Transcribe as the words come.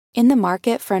In the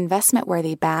market for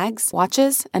investment-worthy bags,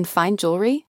 watches, and fine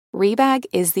jewelry, Rebag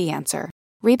is the answer.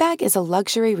 Rebag is a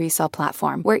luxury resale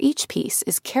platform where each piece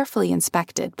is carefully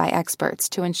inspected by experts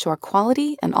to ensure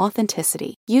quality and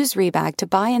authenticity. Use Rebag to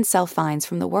buy and sell finds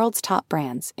from the world's top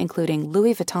brands, including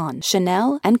Louis Vuitton,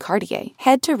 Chanel, and Cartier.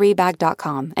 Head to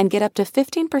Rebag.com and get up to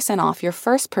 15% off your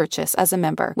first purchase as a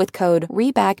member with code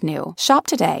REBAGNEW. Shop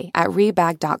today at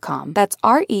Rebag.com. That's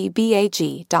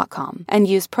REBAG.com. And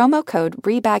use promo code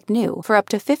REBAGNEW for up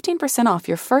to 15% off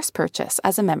your first purchase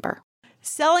as a member.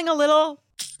 Selling a little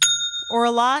or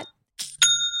a lot?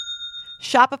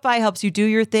 Shopify helps you do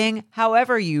your thing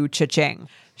however you cha-ching.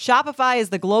 Shopify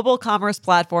is the global commerce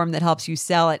platform that helps you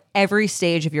sell at every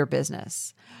stage of your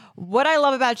business. What I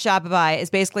love about Shopify is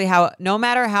basically how no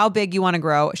matter how big you want to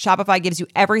grow, Shopify gives you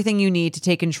everything you need to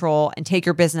take control and take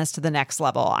your business to the next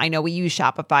level. I know we use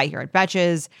Shopify here at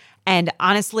Betches, and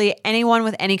honestly, anyone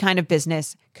with any kind of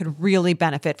business could really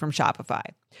benefit from Shopify.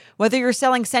 Whether you're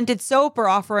selling scented soap or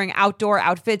offering outdoor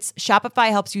outfits, Shopify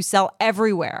helps you sell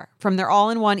everywhere, from their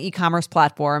all-in-one e-commerce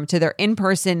platform to their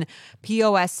in-person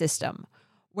POS system.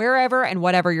 Wherever and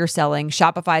whatever you're selling,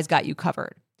 Shopify's got you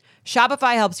covered.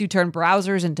 Shopify helps you turn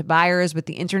browsers into buyers with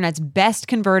the internet's best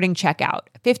converting checkout,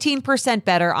 15%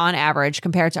 better on average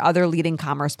compared to other leading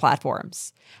commerce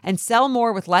platforms. And sell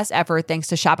more with less effort thanks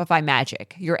to Shopify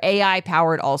Magic, your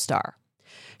AI-powered all-star.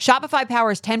 Shopify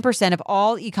powers 10% of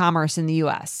all e-commerce in the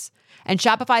U.S., and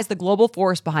Shopify is the global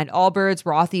force behind Allbirds,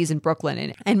 Rothy's, and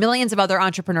Brooklyn, and millions of other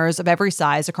entrepreneurs of every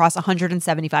size across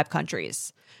 175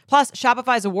 countries. Plus,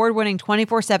 Shopify's award-winning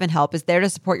 24/7 help is there to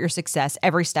support your success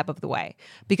every step of the way,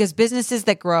 because businesses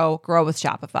that grow, grow with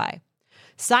Shopify.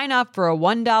 Sign up for a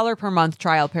 $1 per month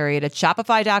trial period at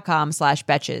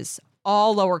shopify.com/betches,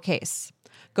 all lowercase.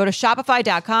 Go to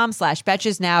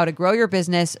shopify.com/betches now to grow your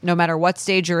business no matter what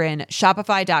stage you're in.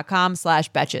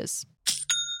 Shopify.com/betches.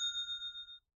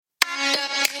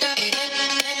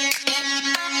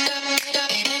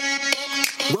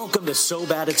 Welcome to So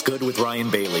Bad It's Good with Ryan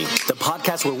Bailey, the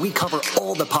podcast where we cover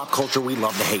all the pop culture we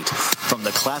love to hate, from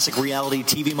the classic reality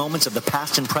TV moments of the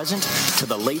past and present to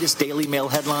the latest Daily Mail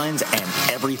headlines and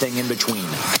everything in between.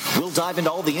 We'll dive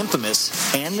into all the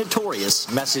infamous and notorious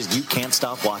messes you can't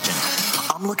stop watching.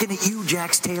 I'm looking at you,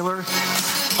 Jax Taylor.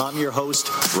 I'm your host,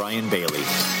 Ryan Bailey.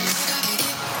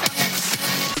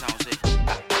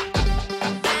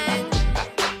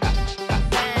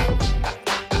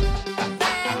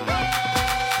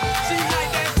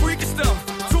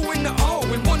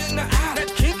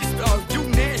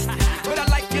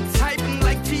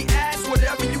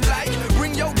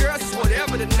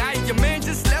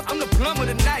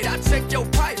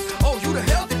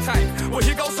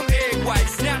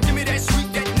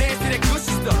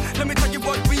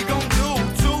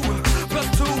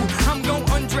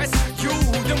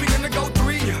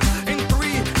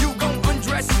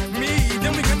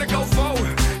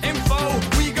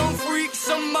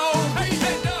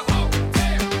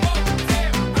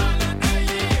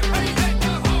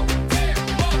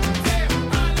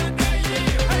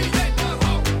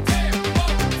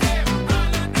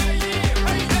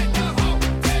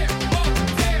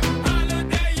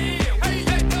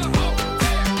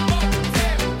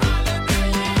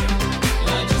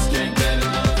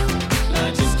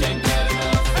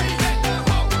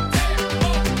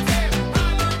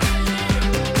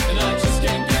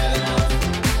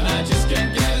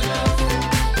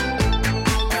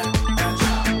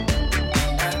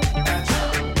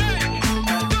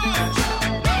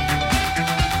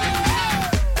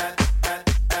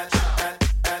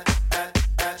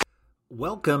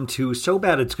 Welcome to So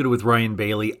Bad It's Good with Ryan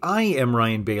Bailey. I am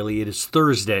Ryan Bailey. It is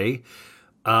Thursday.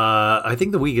 I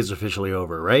think the week is officially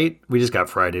over, right? We just got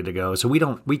Friday to go, so we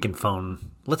can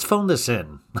phone. Let's phone this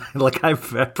in. Like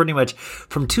I've pretty much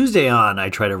from Tuesday on, I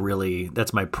try to really,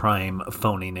 that's my prime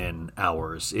phoning in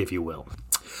hours, if you will.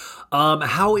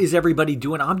 How is everybody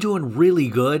doing? I'm doing really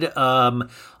good.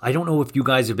 I don't know if you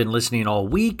guys have been listening all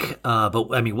week, but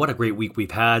I mean, what a great week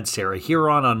we've had. Sarah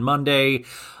Huron on Monday.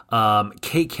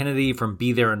 Kate Kennedy from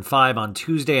Be There in 5 on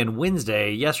Tuesday and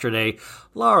Wednesday. Yesterday,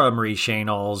 Laura Marie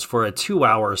Shanoles for a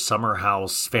 2-hour Summer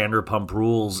House Vanderpump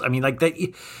Rules. I mean, like that.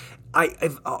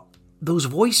 Those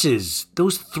voices,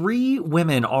 those 3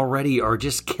 women already are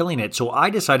just killing it. So I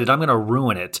decided I'm going to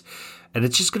ruin it. And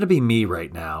it's just going to be me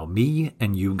right now, me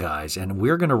and you guys. And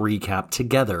we're going to recap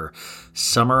together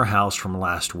Summer House from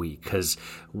last week because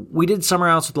We did Summer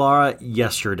House with Laura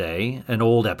yesterday, an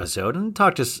old episode, and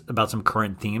talked just about some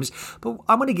current themes. But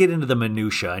I'm going to get into the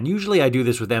minutia. And usually I do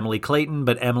this with Emily Clayton,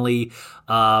 but Emily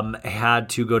had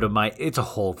to go to it's a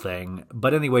whole thing.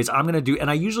 But anyways, I'm going to do, and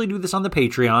I usually do this on the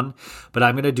Patreon, but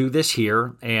I'm going to do this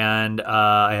here. And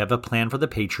I have a plan for the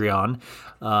Patreon.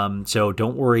 So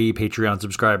don't worry, Patreon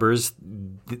subscribers.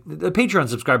 The Patreon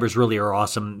subscribers really are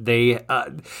awesome.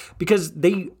 Because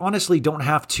they honestly don't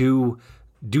have to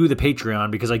do the Patreon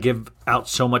because I give out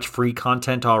so much free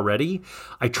content already.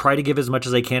 I try to give as much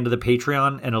as I can to the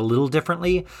Patreon and a little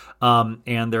differently.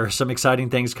 And there are some exciting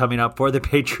things coming up for the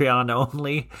Patreon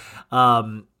only.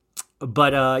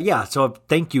 So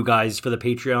thank you guys for the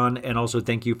Patreon, and also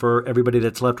thank you for everybody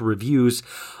that's left reviews.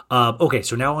 Okay,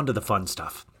 so now on to the fun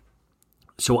stuff.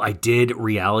 So I did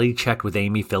reality check with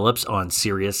Amy Phillips on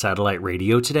Sirius Satellite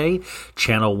Radio today,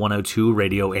 channel 102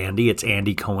 Radio Andy. It's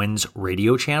Andy Cohen's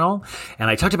radio channel. And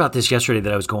I talked about this yesterday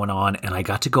that I was going on, and I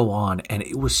got to go on, and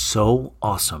it was so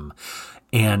awesome.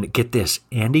 And get this,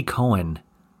 Andy Cohen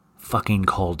fucking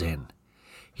called in.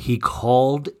 He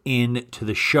called in to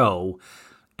the show,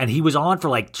 and he was on for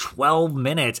like 12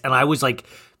 minutes, and I was like,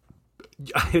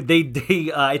 I think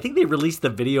they released the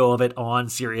video of it on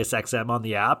Sirius XM on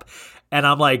the app, and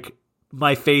I'm like,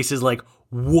 my face is like,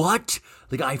 what?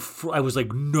 Like I was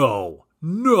like, no,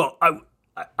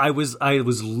 I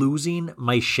was losing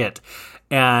my shit.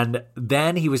 And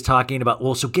then he was talking about,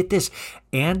 well, so get this,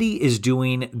 Andy is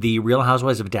doing the Real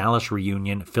Housewives of Dallas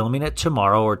reunion, filming it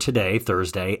tomorrow or today,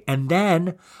 Thursday, and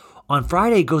then on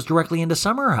Friday goes directly into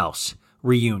Summer House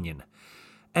reunion.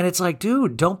 And it's like,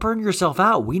 dude, don't burn yourself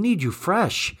out. We need you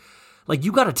fresh. Like,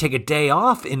 you got to take a day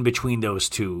off in between those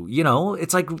two. You know,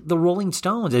 it's like the Rolling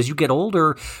Stones. As you get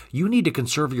older, you need to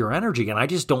conserve your energy. And I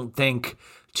just don't think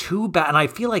too bad. And I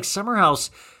feel like Summer House,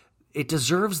 it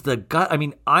deserves the gut. I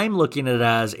mean, I'm looking at it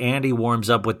as Andy warms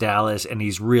up with Dallas and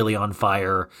he's really on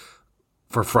fire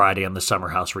for Friday on the Summer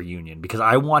House reunion, because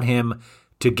I want him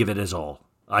to give it his all.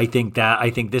 I think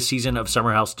this season of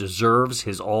Summer House deserves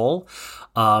his all.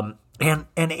 And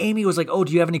Amy was like, oh,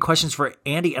 do you have any questions for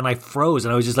Andy? And I froze,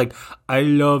 and I was just like, I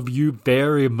love you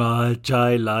very much.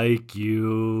 I like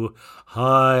you.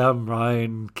 Hi, I'm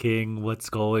Ryan King.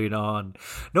 What's going on?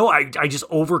 No, I just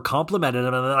over complimented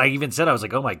him. And then I even said, I was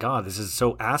like, oh my God, this is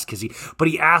so ass-kissy. But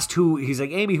he asked he's like,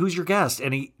 Amy, who's your guest?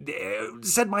 And he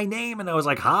said my name. And I was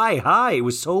like, hi. It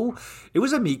was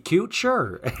a meet cute,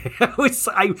 sure.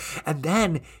 And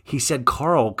then he said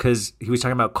Carl, because he was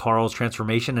talking about Carl's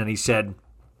transformation. And he's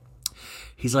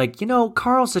like,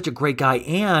 Carl's such a great guy,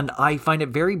 and I find it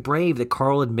very brave that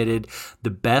Carl admitted the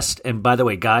best. And by the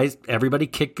way, guys, everybody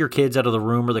kick your kids out of the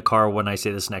room or the car when I say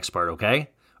this next part,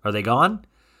 okay? Are they gone?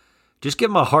 Just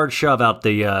give them a hard shove out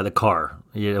the car.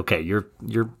 Okay,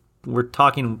 we're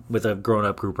talking with a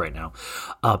grown-up group right now.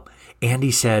 Andy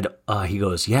said, he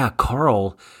goes, yeah,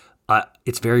 Carl,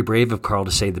 it's very brave of Carl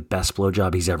to say the best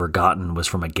blowjob he's ever gotten was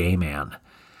from a gay man.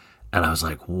 And I was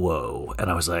like, whoa. And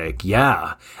I was like,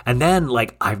 yeah. And then,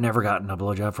 like, I've never gotten a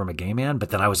blowjob from a gay man.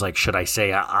 But then I was like, should I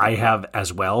say I have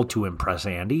as well to impress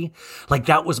Andy? Like,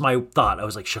 that was my thought. I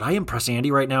was like, should I impress Andy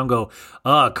right now and go,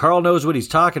 Carl knows what he's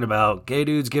talking about. Gay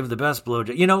dudes give the best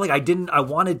blowjob.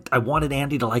 I wanted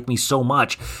Andy to like me so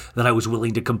much that I was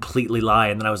willing to completely lie.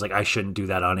 And then I was like, I shouldn't do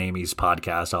that on Amy's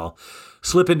podcast. I'll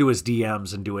slip into his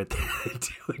DMs and do it.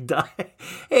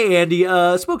 Hey, Andy,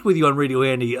 spoke with you on Radio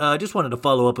Andy. Just wanted to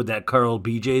follow up with that Carl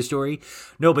BJ story.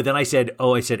 No, but then I said,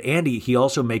 Andy, he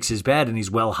also makes his bed and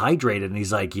he's well hydrated. And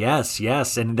he's like, yes.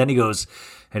 And then he goes,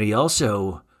 and he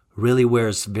also really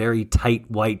wears very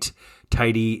tight, white,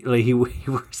 tighty, like he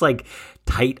wears like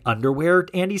tight underwear,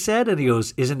 Andy said. And he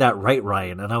goes, isn't that right,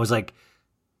 Ryan? And I was like,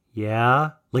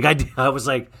 yeah. Like I was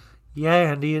like, yeah,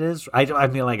 Andy, it is. I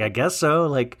mean, like, I guess so.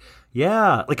 Like,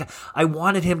 yeah, like I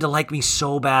wanted him to like me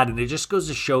so bad. And it just goes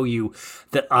to show you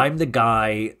that I'm the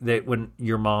guy that when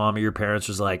your mom or your parents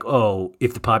was like, oh,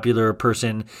 if the popular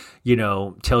person,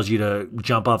 tells you to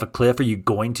jump off a cliff, are you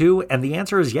going to? And the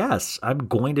answer is yes, I'm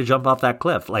going to jump off that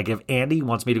cliff. Like if Andy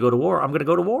wants me to go to war, I'm going to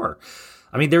go to war.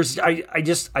 I mean,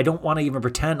 I don't want to even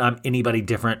pretend I'm anybody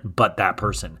different but that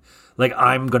person. Like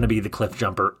I'm going to be the cliff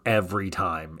jumper every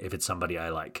time if it's somebody I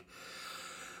like.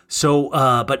 So,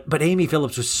 but Amy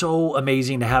Phillips was so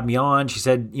amazing to have me on. She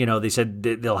said, they said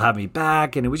they'll have me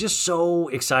back, and it was just so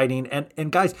exciting.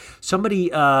 And guys, somebody,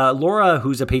 Laura,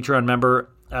 who's a Patreon member,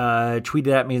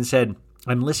 tweeted at me and said,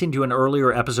 I'm listening to an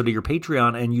earlier episode of your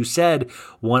Patreon, and you said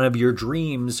one of your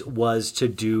dreams was to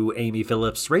do Amy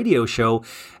Phillips' radio show.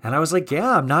 And I was like,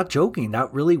 yeah, I'm not joking.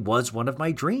 That really was one of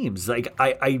my dreams. Like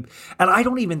I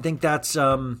don't even think that's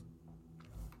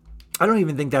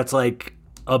like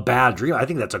a bad dream. I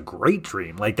think that's a great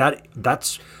dream. Like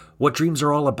that's what dreams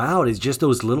are all about, is just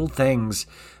those little things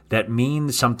that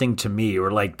mean something to me,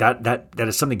 or like that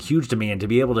is something huge to me. And to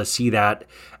be able to see that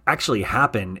actually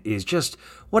happen is just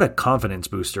what a confidence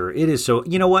booster it is. So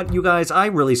you know what, you guys, I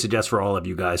really suggest for all of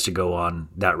you guys to go on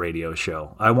that radio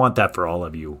show. I want that for all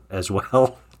of you as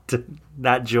well.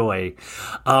 That joy.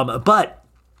 But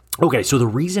okay, so the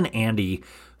reason Andy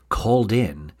called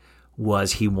in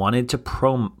was he wanted to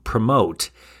promote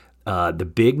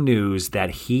the big news that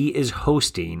he is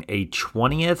hosting a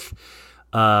 20th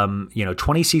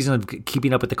 20 seasons of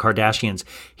Keeping Up with the Kardashians.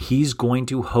 He's going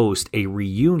to host a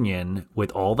reunion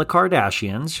with all the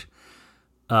Kardashians,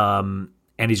 and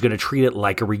he's going to treat it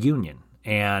like a reunion.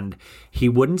 And he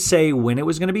wouldn't say when it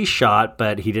was going to be shot,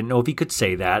 but he didn't know if he could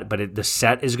say that. But the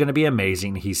set is going to be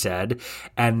amazing, he said.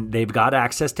 And they've got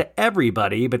access to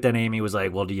everybody. But then Amy was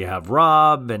like, well, do you have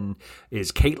Rob? And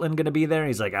is Caitlyn going to be there? And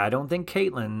he's like, I don't think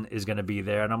Caitlyn is going to be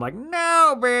there. And I'm like,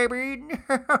 no, baby,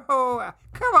 no.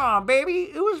 Come on, baby.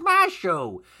 It was my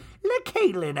show. Let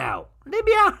Caitlyn out. Let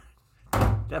me out.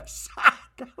 That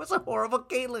was a horrible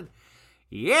Caitlyn.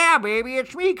 Yeah, baby,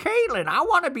 it's me, Caitlyn. I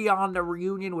want to be on the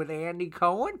reunion with Andy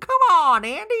Cohen. Come on,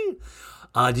 Andy.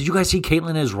 Did you guys see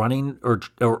Caitlyn is running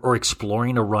or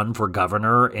exploring a run for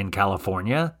governor in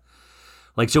California?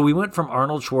 Like, so we went from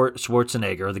Arnold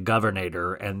Schwarzenegger, the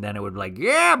governor, and then it would be like,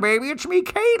 yeah, baby, it's me,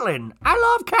 Caitlyn.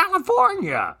 I love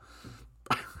California.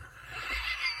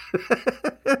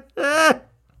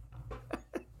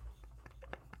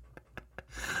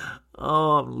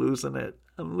 Oh, I'm losing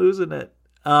it.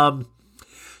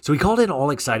 So we called in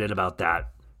all excited about that.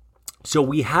 So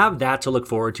we have that to look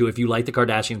forward to. If you like the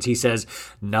Kardashians, he says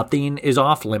nothing is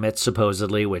off limits,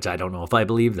 supposedly, which I don't know if I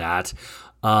believe that.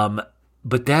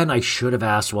 But then I should have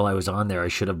asked while I was on there, I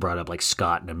should have brought up like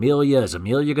Scott and Amelia. Is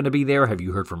Amelia going to be there? Have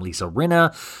you heard from Lisa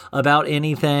Rinna about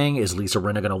anything? Is Lisa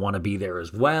Rinna going to want to be there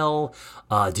as well?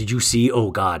 Did you see, oh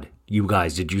God, you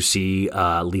guys, did you see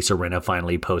Lisa Rinna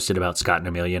finally posted about Scott and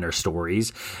Amelia in her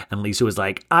stories? And Lisa was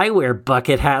like, I wear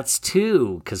bucket hats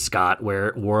too, because Scott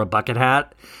wore a bucket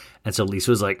hat. And so Lisa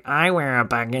was like, I wear a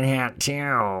bucket hat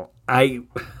too.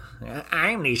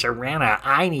 I'm Lisa Rinna.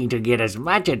 I need to get as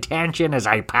much attention as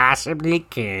I possibly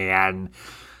can.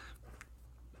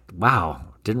 Wow.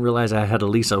 Didn't realize I had a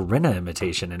Lisa Rinna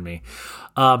imitation in me.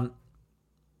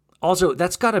 Also,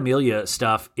 that Scott Amelia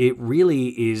stuff, it really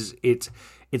is, it's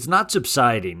not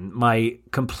subsiding. My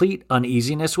complete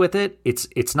uneasiness with it,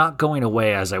 it's not going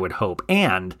away as I would hope.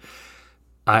 And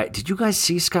did you guys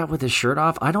see Scott with his shirt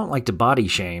off? I don't like to body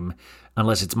shame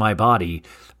unless it's my body.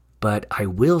 But I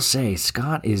will say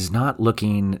Scott is not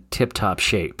looking tip-top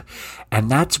shape. And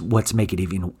that's what makes it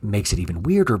even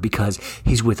weirder, because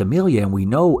he's with Amelia, and we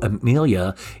know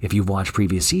Amelia, if you've watched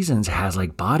previous seasons, has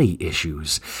like body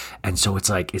issues. And so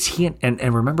it's like, is he, and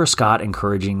remember Scott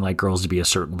encouraging like girls to be a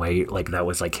certain way, like that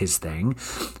was like his thing.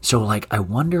 So like, I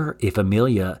wonder if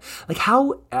Amelia, like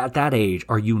how at that age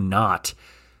are you not,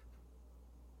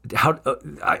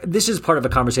 this is part of a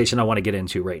conversation I want to get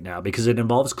into right now, because it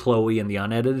involves Khloe and the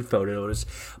unedited photos,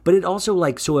 but it also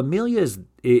like, so Amelia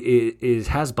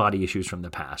has body issues from the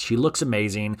past. She looks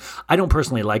amazing. I don't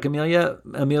personally like Amelia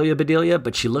Bedelia,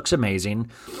 but she looks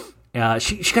amazing.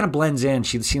 She kind of blends in.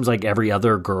 She seems like every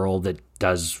other girl that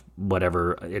does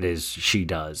whatever it is she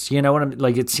does. You know what I mean?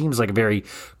 Like, it seems like a very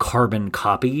carbon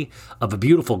copy of a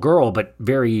beautiful girl, but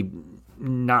very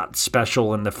not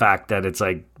special in the fact that it's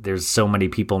like there's so many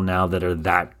people now that are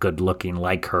that good looking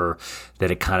like her that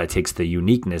it kind of takes the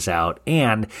uniqueness out.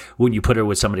 And when you put her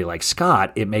with somebody like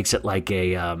Scott, it makes it like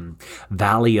a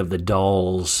Valley of the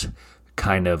Dolls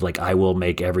kind of like, I will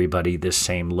make everybody this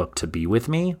same look to be with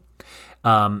me.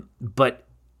 But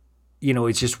you know,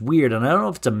 it's just weird. And I don't know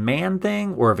if it's a man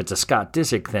thing or if it's a Scott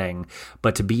Disick thing,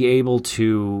 but to be able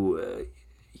to,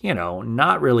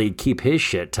 not really keep his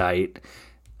shit tight,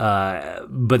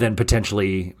 but then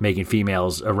potentially making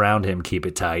females around him keep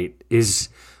it tight is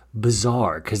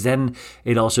bizarre. Because then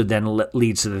it also then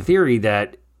leads to the theory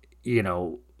that,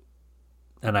 and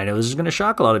I know this is going to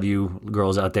shock a lot of you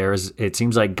girls out there, is it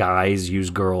seems like guys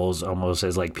use girls almost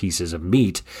as like pieces of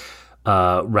meat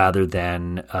rather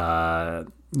than,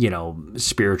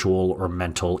 spiritual or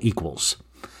mental equals.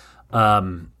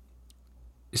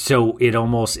 So it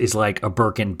almost is like a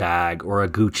Birkin bag or a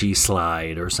Gucci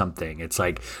slide or something. It's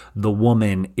like the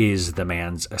woman is the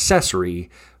man's accessory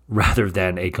rather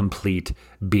than a complete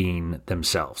being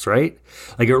themselves, right?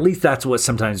 Like, or at least that's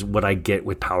what I get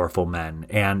with powerful men.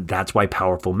 And that's why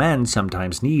powerful men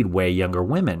sometimes need way younger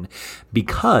women,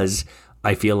 because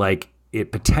I feel like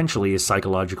it potentially is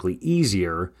psychologically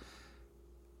easier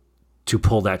to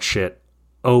pull that shit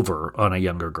over on a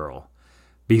younger girl.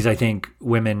 Because I think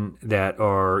women that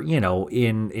are,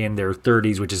 in their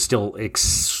 30s, which is still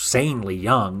insanely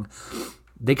young,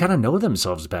 they kind of know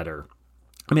themselves better.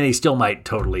 I mean, they still might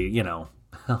totally,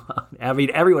 I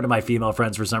mean, every one of my female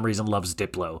friends for some reason loves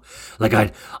Diplo. Like,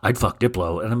 I'd fuck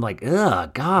Diplo. And I'm like,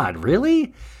 ugh, God,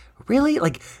 really? Really?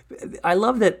 Like, I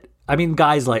love that. I mean,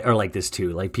 guys are like this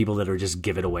too. Like people that are just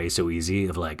give it away so easy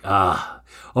of like,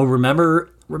 remember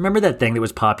that thing that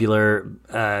was popular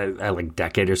like a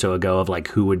decade or so ago of like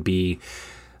who would be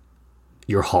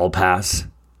your hall pass?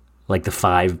 Like the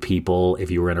 5 people,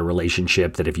 if you were in a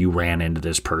relationship, that if you ran into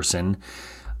this person,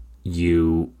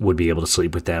 you would be able to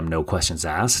sleep with them, no questions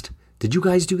asked. Did you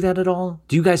guys do that at all?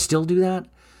 Do you guys still do that?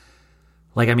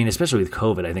 Like, I mean, especially with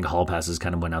COVID, I think hall passes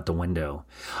kind of went out the window.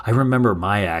 I remember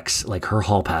my ex, like her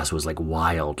hall pass was like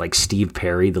wild. Like Steve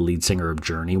Perry, the lead singer of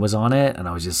Journey, was on it. And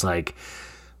I was just like,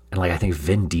 and like, I think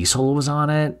Vin Diesel was on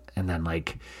it. And then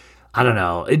like, I don't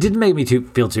know. It didn't make me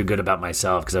feel too good about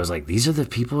myself because I was like, these are the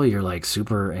people you're like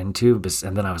super into.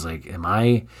 And then I was like,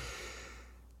 I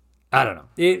don't know.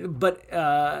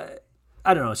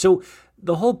 I don't know. So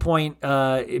the whole point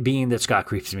being that Scott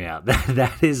creeps me out.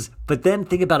 That is, but then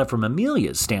think about it from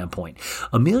Amelia's standpoint.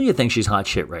 Amelia thinks she's hot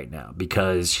shit right now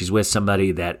because she's with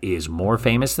somebody that is more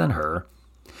famous than her.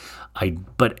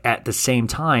 But at the same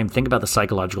time, think about the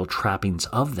psychological trappings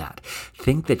of that.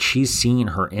 Think that she's seen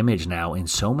her image now in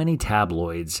so many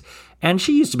tabloids, and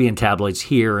she used to be in tabloids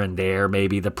here and there,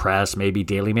 maybe the press, maybe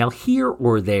Daily Mail, here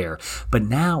or there. But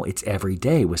now it's every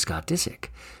day with Scott Disick.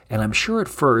 And I'm sure at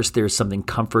first there's something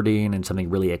comforting and something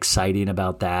really exciting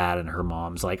about that. And her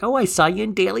mom's like, "Oh, I saw you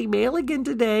in Daily Mail again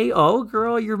today. Oh,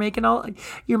 girl, you're making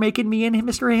me and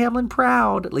Mr. Hamlin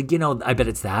proud." Like, I bet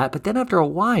it's that. But then after a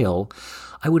while,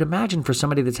 I would imagine for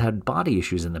somebody that's had body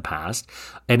issues in the past,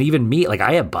 and even me, like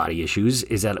I have body issues,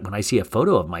 is that when I see a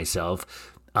photo of myself,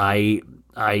 I'm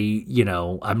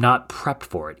not prepped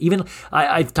for it. Even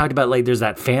I've talked about like there's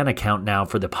that fan account now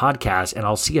for the podcast, and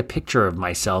I'll see a picture of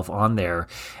myself on there,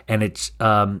 and it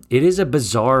is a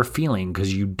bizarre feeling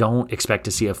because you don't expect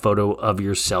to see a photo of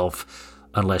yourself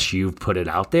unless you've put it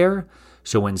out there.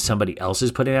 So when somebody else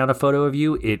is putting out a photo of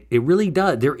you, it really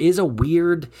does. There is a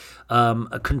weird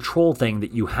a control thing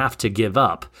that you have to give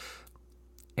up.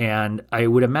 And I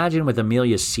would imagine with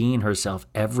Amelia seeing herself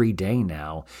every day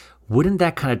now, wouldn't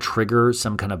that kind of trigger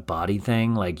some kind of body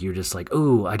thing? Like you're just like,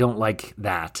 "Ooh, I don't like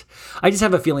that." I just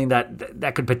have a feeling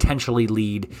that could potentially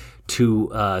lead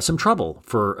to some trouble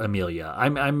for Amelia.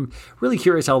 I'm really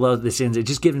curious how this ends. It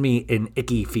just gives me an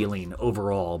icky feeling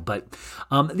overall. But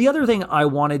the other thing I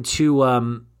wanted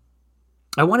to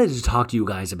talk to you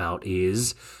guys about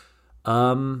is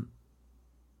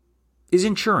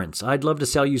insurance. I'd love to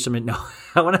sell you some. No,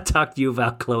 I want to talk to you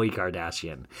about Khloe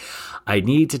Kardashian. I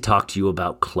need to talk to you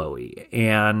about Khloe.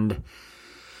 And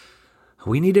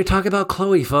we need to talk about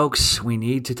Khloe, folks. We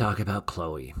need to talk about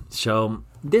Khloe. So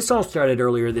this all started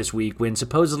earlier this week when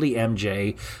supposedly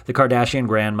MJ, the Kardashian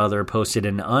grandmother, posted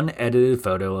an unedited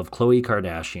photo of Khloe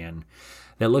Kardashian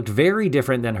that looked very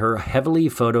different than her heavily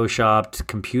photoshopped,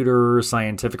 computer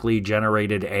scientifically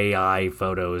generated AI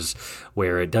photos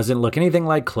where it doesn't look anything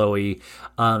like Khloe.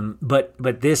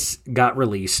 But this got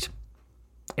released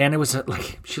and it was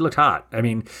like, she looked hot. I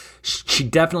mean, she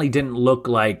definitely didn't look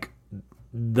like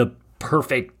the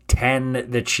perfect 10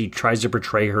 that she tries to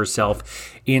portray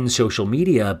herself in social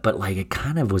media, but like it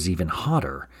kind of was even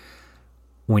hotter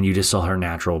when you just saw her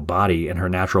natural body, and her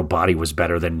natural body was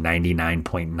better than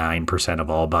 99.9% of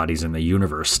all bodies in the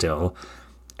universe still.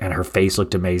 And her face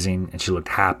looked amazing and she looked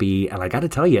happy. And I got to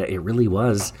tell you, it really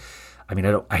was. I mean,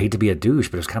 I hate to be a douche,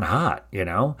 but it was kind of hot,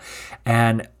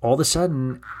 And all of a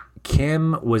sudden,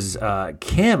 Kim,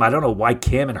 I don't know why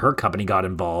Kim and her company got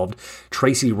involved.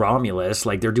 Tracy Romulus,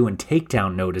 like they're doing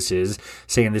takedown notices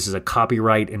saying this is a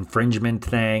copyright infringement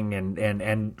thing,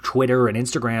 and Twitter and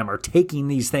Instagram are taking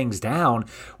these things down,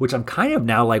 which I'm kind of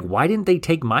now like, why didn't they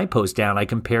take my post down? I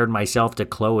compared myself to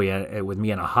Khloe with me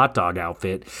in a hot dog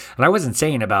outfit. And I wasn't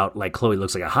saying about like Khloe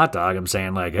looks like a hot dog. I'm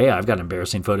saying like, hey, I've got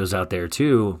embarrassing photos out there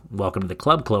too. Welcome to the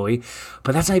club, Khloe.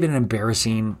 But that's not even an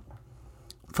embarrassing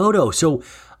photo. So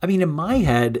I mean, in my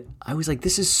head, I was like,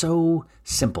 this is so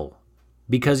simple.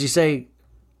 Because you say,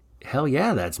 hell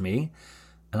yeah, that's me.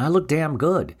 And I look damn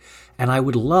good. And I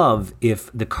would love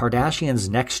if the Kardashians'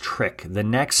 next trick, the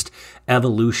next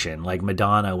evolution, like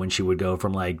Madonna when she would go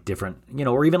from like different,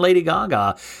 or even Lady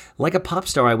Gaga, like a pop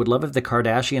star, I would love if the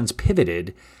Kardashians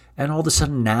pivoted and all of a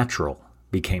sudden natural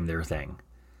became their thing.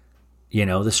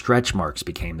 The stretch marks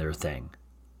became their thing.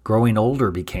 Growing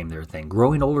older became their thing.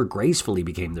 Growing older gracefully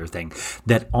became their thing.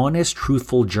 That honest,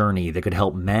 truthful journey that could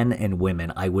help men and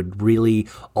women, I would really,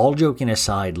 all joking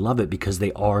aside, love it because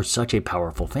they are such a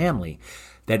powerful family.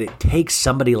 That it takes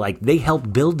somebody like, they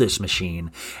helped build this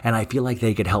machine, and I feel like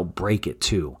they could help break it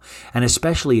too. And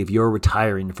especially if you're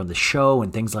retiring from the show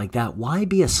and things like that, why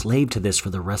be a slave to this for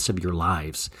the rest of your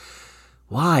lives?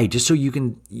 Why? Just so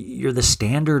you're the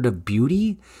standard of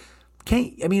beauty?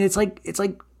 It's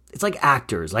like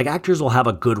actors. Like actors will have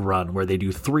a good run where they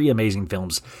do 3 amazing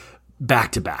films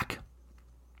back to back.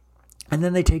 And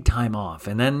then they take time off.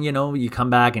 And then, you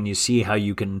come back and you see how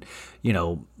you can,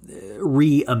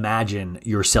 reimagine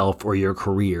yourself or your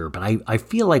career. But I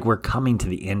feel like we're coming to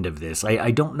the end of this. I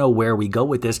don't know where we go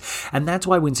with this. And that's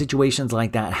why when situations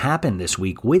like that happen this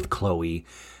week with Khloe,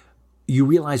 you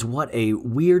realize what a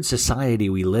weird society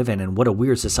we live in and what a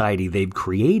weird society they've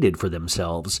created for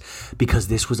themselves, because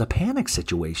this was a panic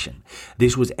situation.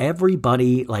 This was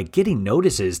everybody like getting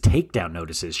notices, takedown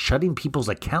notices, shutting people's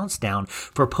accounts down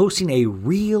for posting a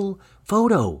real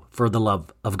photo, for the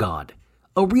love of God.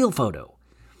 A real photo.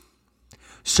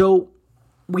 So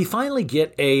we finally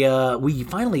get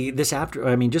just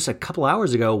a couple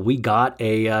hours ago, we got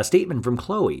a statement from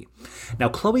Khloe. Now,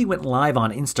 Khloe went live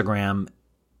on Instagram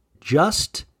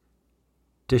just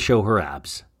to show her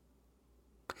abs.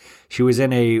 She was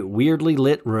in a weirdly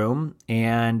lit room,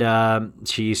 and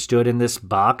she stood in this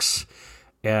box,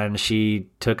 and she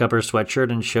took up her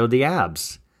sweatshirt and showed the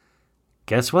abs.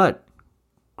 Guess what?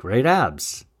 Great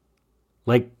abs.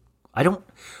 Did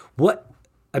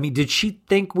she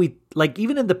think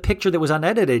even in the picture that was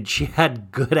unedited, she had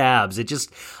good abs.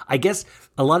 I guess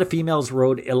a lot of female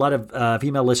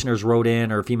listeners wrote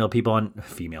in, or a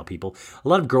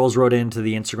lot of girls wrote into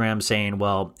the Instagram saying,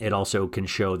 well, it also can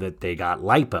show that they got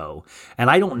lipo. And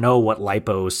I don't know what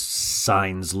lipo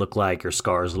signs look like or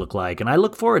scars look like. And I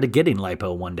look forward to getting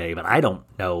lipo one day, but I don't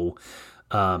know.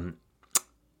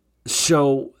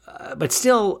 So I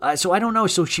don't know.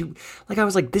 So she, I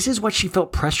was like, this is what she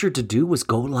felt pressured to do, was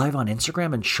go live on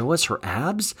Instagram and show us her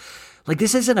abs.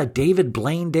 This isn't a David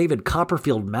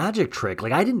Copperfield magic trick.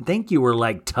 I didn't think you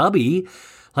were Tubby.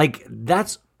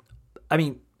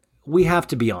 We have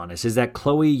to be honest, is that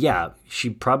Khloe, she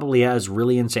probably has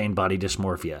really insane body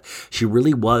dysmorphia. She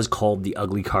really was called the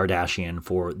ugly Kardashian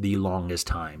for the longest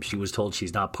time. She was told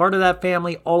she's not part of that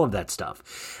family, all of that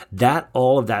stuff.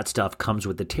 All of that stuff comes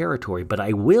with the territory. But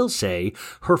I will say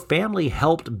her family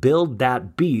helped build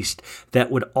that beast that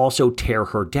would also tear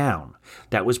her down.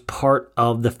 That was part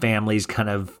of the family's kind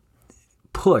of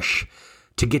push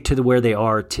to get to where they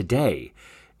are today.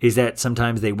 Is that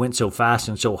sometimes they went so fast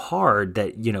and so hard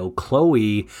that,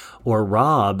 Khloe or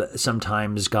Rob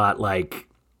sometimes got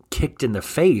kicked in the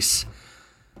face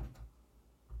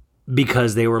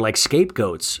because they were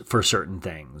scapegoats for certain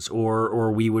things,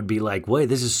 or we would be like, wait,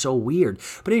 this is so weird.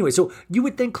 But anyway, so you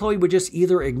would think Khloe would just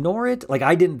either ignore it.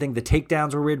 I didn't think the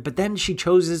takedowns were weird, but then she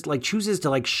chooses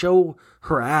to show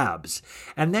her abs.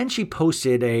 And then she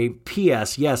posted a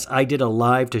PS, yes, I did a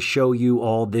live to show you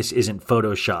all, this isn't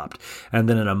photoshopped. And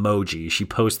then an emoji. She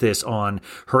posts this on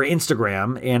her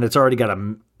Instagram, and it's already got a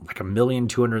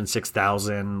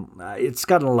 1,206,000. It's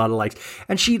gotten a lot of likes.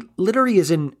 And she literally is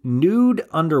in nude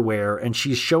underwear, and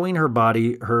she's showing her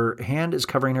body. Her hand is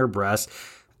covering her breast,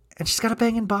 and she's got a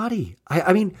banging body.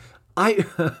 I've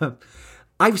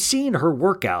seen her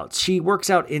workouts. She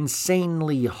works out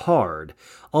insanely hard.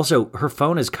 Also, her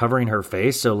phone is covering her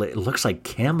face, so it looks like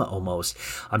Kim almost.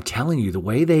 I'm telling you, the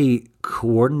way they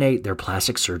coordinate their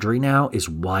plastic surgery now is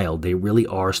wild. They really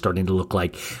are starting to look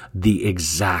like the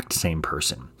exact same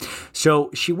person.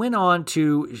 So she went on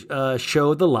to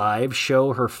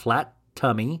show her flat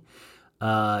tummy.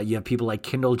 You have people like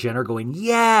Kendall Jenner going,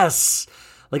 yes!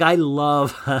 I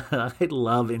love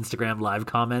Instagram live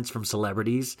comments from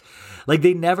celebrities.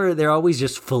 They're always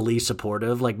just fully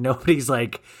supportive. Nobody's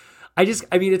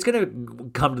it's going to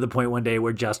come to the point one day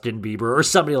where Justin Bieber or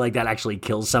somebody like that actually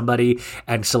kills somebody,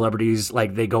 and celebrities,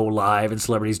 they go live and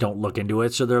celebrities don't look into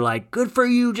it. So they're like, good for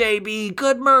you, JB.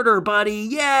 Good murder, buddy.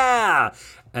 Yeah.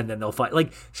 And then they'll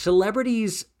fight.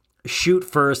 Celebrities shoot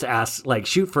first, ask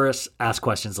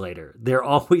questions later. They're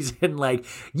always in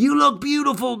you look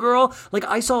beautiful, girl.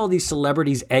 I saw all these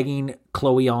celebrities egging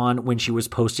Khloe on when she was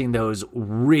posting those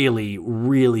really,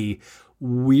 really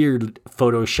weird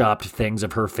photoshopped things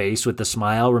of her face with the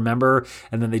smile, remember?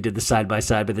 And then they did the side by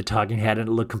side with the talking head and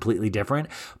it looked completely different.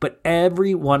 But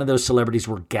every one of those celebrities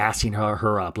were gassing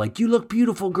her up. Like, you look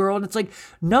beautiful, girl. And it's like,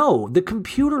 no, the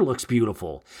computer looks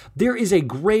beautiful. There is a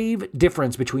grave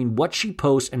difference between what she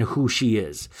posts and who she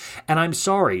is. And I'm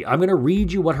sorry, I'm going to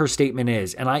read you what her statement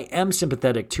is. And I am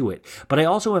sympathetic to it. But I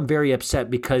also am very upset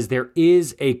because there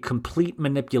is a complete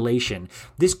manipulation.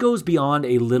 This goes beyond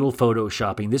a little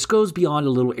photoshopping. This goes beyond a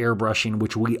little airbrushing,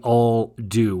 which we all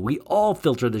do. We all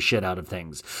filter the shit out of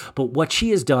things. But what she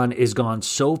has done is gone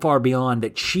so far beyond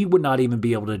that she would not even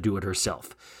be able to do it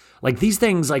herself. Like these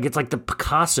things, like it's like the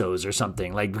Picassos or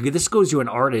something. Like this goes to an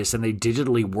artist and they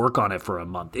digitally work on it for a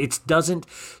month. It doesn't.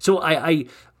 So I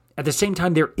at the same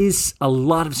time, there is a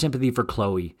lot of sympathy for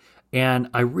Khloe. And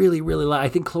I really, really like, I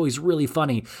think Khloe's really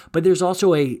funny, but there's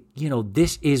also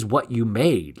this is what you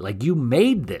made. Like you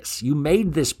made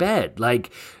this bed.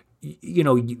 Like,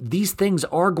 these things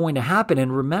are going to happen.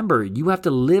 And remember, you have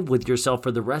to live with yourself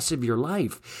for the rest of your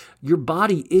life. Your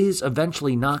body is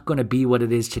eventually not going to be what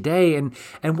it is today. And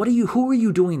who are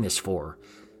you doing this for?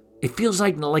 It feels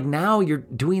like now you're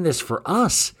doing this for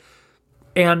us.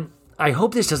 And I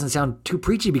hope this doesn't sound too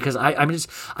preachy because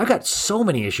I've got so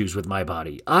many issues with my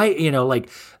body.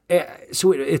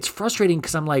 So it's frustrating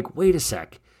because I'm like, wait a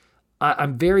sec.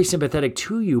 I'm very sympathetic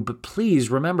to you, but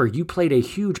please remember you played a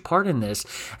huge part in this.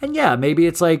 And yeah, maybe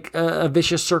it's like a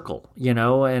vicious circle,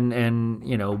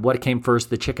 and what came first,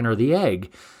 the chicken or the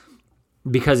egg?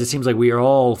 Because it seems like we are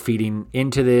all feeding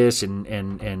into this and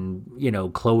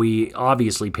Khloe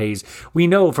obviously pays, we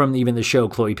know from even the show,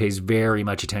 Khloe pays very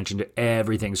much attention to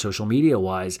everything social media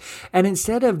wise. And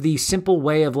instead of the simple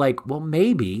way of like, well,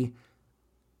 maybe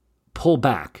pull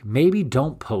back, maybe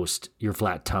don't post your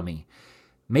flat tummy.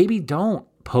 Maybe don't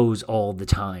pose all the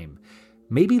time.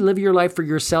 Maybe live your life for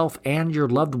yourself and your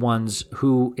loved ones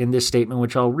who, in this statement,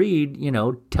 which I'll read,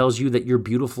 tells you that you're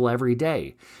beautiful every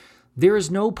day. There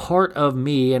is no part of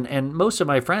me, and most of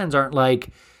my friends aren't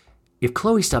like, if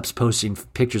Khloe stops posting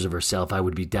pictures of herself, I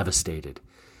would be devastated.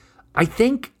 I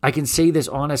think I can say this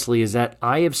honestly, is that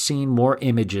I have seen more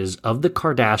images of the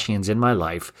Kardashians in my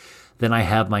life than I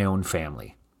have my own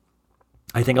family.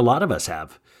 I think a lot of us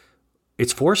have.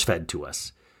 It's force-fed to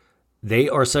us. They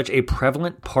are such a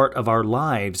prevalent part of our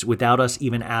lives without us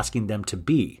even asking them to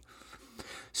be.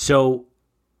 So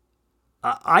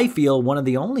I feel one of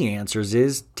the only answers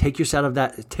is take yourself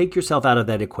out of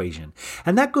that equation.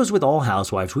 And that goes with all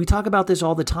housewives. We talk about this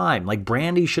all the time. Like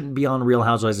Brandy shouldn't be on Real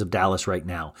Housewives of Dallas right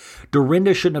now.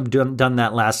 Dorinda shouldn't have done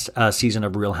that last season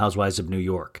of Real Housewives of New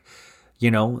York.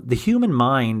 The human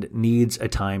mind needs a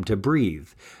time to breathe.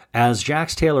 As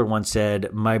Jax Taylor once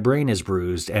said, my brain is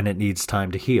bruised and it needs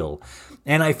time to heal.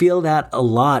 And I feel that a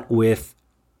lot with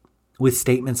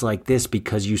statements like this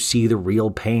because you see the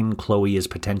real pain Khloe is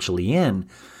potentially in.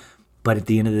 But at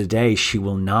the end of the day, she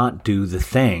will not do the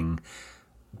thing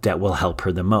that will help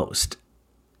her the most.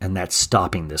 And that's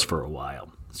stopping this for a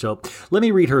while. So let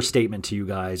me read her statement to you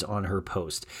guys on her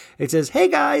post. It says, "Hey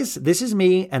guys, this is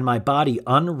me and my body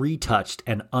unretouched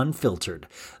and unfiltered.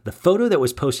 The photo that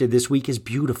was posted this week is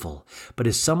beautiful, but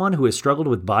as someone who has struggled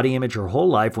with body image her whole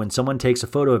life, when someone takes a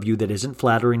photo of you that isn't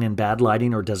flattering in bad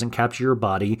lighting or doesn't capture your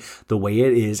body the way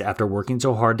it is after working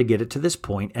so hard to get it to this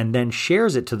point and then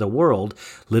shares it to the world,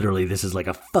 literally this is like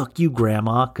a fuck you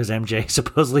grandma because MJ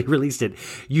supposedly released it,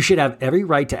 you should have every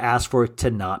right to ask for it to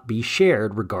not be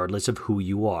shared regardless of who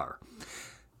you are."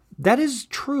 That is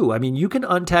true. I mean, you can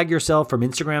untag yourself from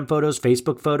Instagram photos,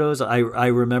 Facebook photos. I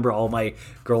remember all my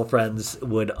girlfriends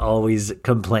would always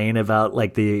complain about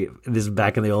this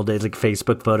back in the old days, like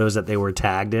Facebook photos that they were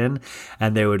tagged in.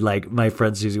 And they would my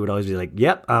friend Susie would always be like,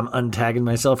 yep, I'm untagging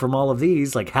myself from all of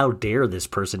these. Like, how dare this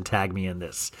person tag me in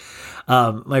this?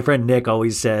 My friend Nick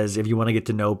always says, if you want to get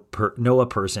to know a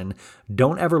person,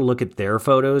 don't ever look at their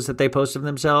photos that they post of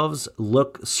themselves.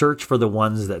 Search for the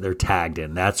ones that they're tagged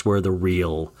in. That's where the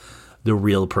real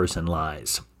person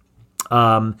lies.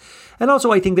 And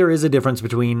also, I think there is a difference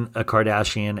between a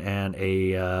Kardashian and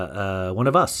a one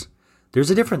of us.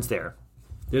 There's a difference there.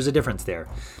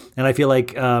 And I feel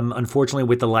like, unfortunately,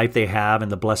 with the life they have and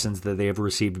the blessings that they have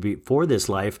received for this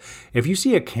life, if you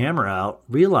see a camera out,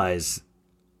 realize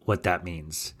what that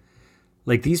means.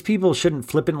 Like, these people shouldn't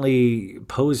flippantly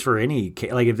pose for any,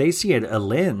 if they see a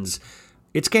lens,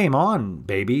 it's game on,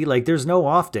 baby. Like, there's no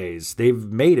off days. They've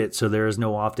made it so there is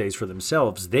no off days for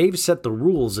themselves. They've set the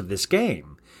rules of this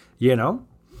game,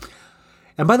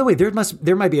 And by the way, there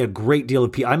might be a great deal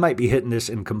of people. I might be hitting this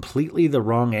in completely the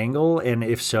wrong angle. And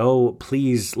if so,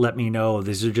 please let me know.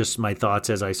 These are just my thoughts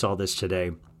as I saw this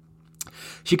today.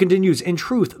 She continues, in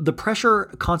truth, the pressure,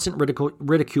 constant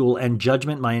ridicule, and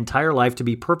judgment my entire life to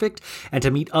be perfect and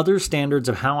to meet others' standards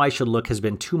of how I should look has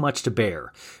been too much to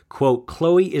bear. Quote,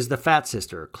 Khloe is the fat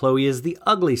sister. Khloe is the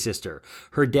ugly sister.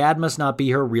 Her dad must not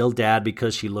be her real dad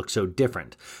because she looks so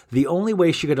different. The only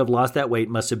way she could have lost that weight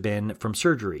must have been from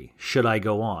surgery. Should I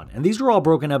go on? And these are all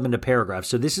broken up into paragraphs,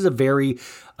 so this is a very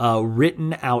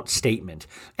written out statement.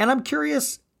 And I'm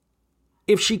curious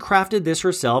if she crafted this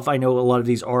herself. I know a lot of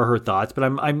these are her thoughts, but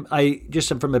I just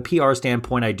from a PR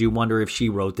standpoint, I do wonder if she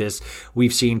wrote this.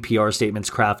 We've seen PR statements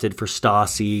crafted for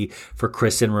Stassi, for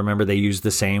Kristen. Remember, they used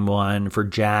the same one. For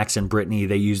Jax and Brittany,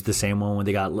 they used the same one when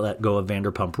they got let go of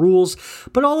Vanderpump Rules.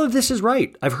 But all of this is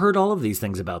right. I've heard all of these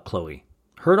things about Khloe.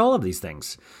 Heard all of these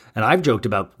things. And I've joked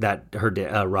about that, her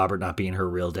Robert not being her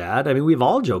real dad. I mean, we've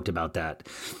all joked about that.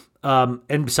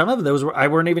 And some of those I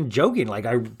weren't even joking. Like,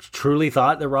 I truly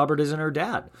thought that Robert isn't her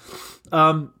dad.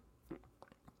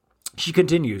 She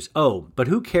continues, oh, but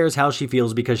who cares how she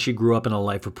feels because she grew up in a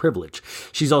life of privilege.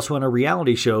 She's also on a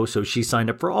reality show, so she signed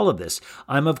up for all of this.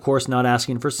 I'm, of course, not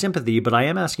asking for sympathy, but I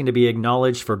am asking to be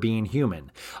acknowledged for being human.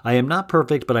 I am not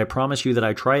perfect, but I promise you that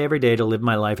I try every day to live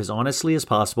my life as honestly as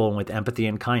possible and with empathy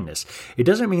and kindness. It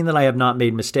doesn't mean that I have not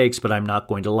made mistakes, but I'm not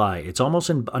going to lie. It's almost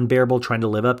unbearable trying to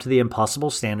live up to the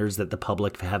impossible standards that the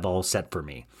public have all set for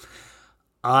me.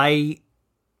 I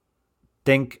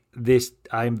think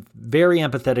I'm very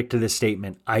empathetic to this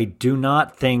statement. I do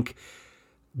not think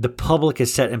the public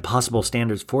has set impossible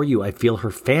standards for you. I feel her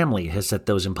family has set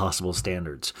those impossible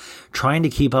standards. Trying to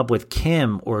keep up with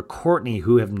Kim or Courtney,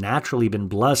 who have naturally been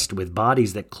blessed with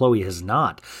bodies that Khloe has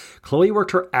not. Khloe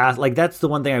worked her ass. Like, that's the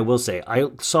one thing I will say. I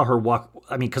saw her walk.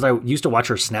 I mean, because I used to watch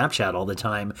her Snapchat all the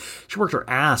time. She worked her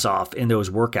ass off in those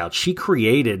workouts. She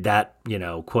created that,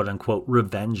 quote unquote,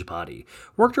 revenge body.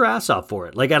 Worked her ass off for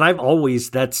it. Like, and I've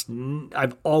always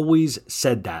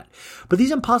said that. But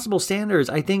these impossible standards,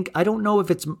 I don't know if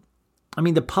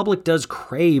the public does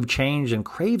crave change and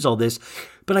craves all this,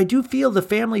 but I do feel the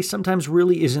family sometimes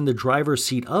really is in the driver's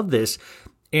seat of this.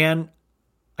 And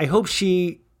I hope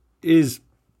she is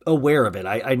aware of it.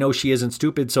 I know she isn't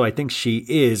stupid, so I think she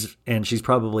is, and she's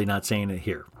probably not saying it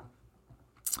here.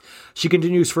 She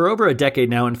continues, for over a decade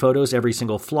now in photos, every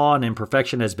single flaw and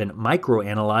imperfection has been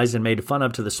microanalyzed and made fun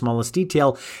of to the smallest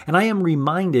detail, and I am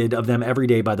reminded of them every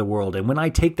day by the world. And when I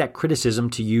take that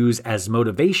criticism to use as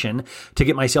motivation to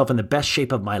get myself in the best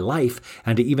shape of my life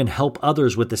and to even help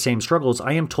others with the same struggles,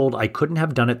 I am told I couldn't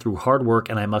have done it through hard work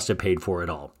and I must have paid for it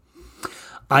all.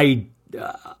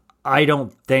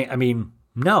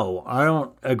 No, I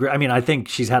don't agree. I mean, I think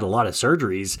she's had a lot of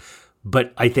surgeries,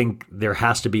 but I think there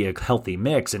has to be a healthy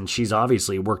mix, and she's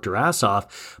obviously worked her ass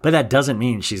off, but that doesn't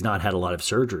mean she's not had a lot of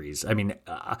surgeries. I mean,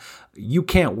 you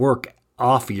can't work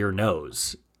off your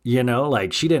nose,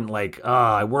 like she didn't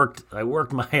I worked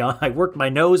my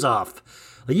nose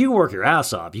off. Like, you can work your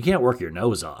ass off. You can't work your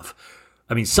nose off.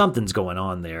 I mean, something's going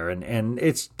on there, and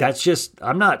that's just,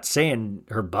 I'm not saying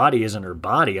her body isn't her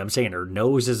body. I'm saying her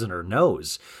nose isn't her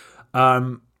nose.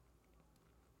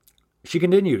 She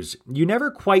continues, you never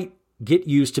quite get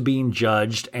used to being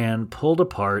judged and pulled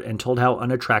apart and told how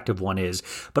unattractive one is,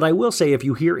 but I will say if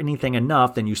you hear anything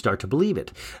enough, then you start to believe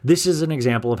it. This is an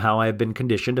example of how I have been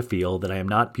conditioned to feel that I am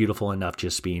not beautiful enough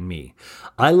just being me.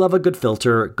 I love a good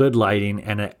filter, good lighting,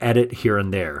 and an edit here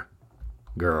and there.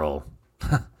 Girl.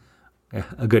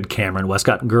 A good Cameron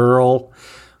Westcott. Girl,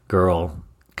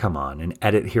 come on, an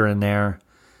edit here and there.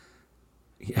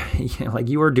 Like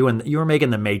you were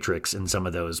making the Matrix in some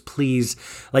of those. Please,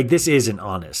 like, this isn't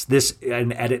honest. This,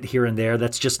 an edit here and there,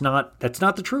 that's not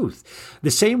the truth. The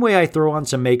same way I throw on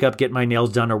some makeup, get my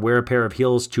nails done, or wear a pair of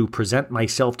heels to present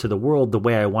myself to the world the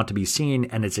way I want to be seen,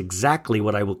 and it's exactly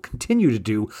what I will continue to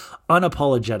do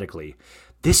unapologetically.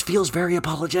 This feels very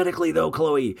apologetically, though,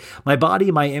 Khloe. My body,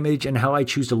 my image, and how I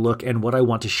choose to look and what I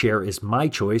want to share is my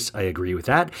choice. I agree with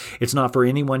that. It's not for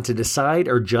anyone to decide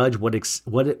or judge what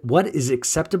is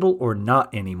acceptable or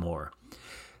not anymore.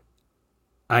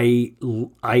 I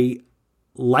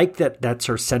like that that's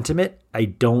her sentiment. I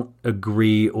don't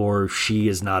agree, or she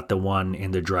is not the one in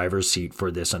the driver's seat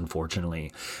for this,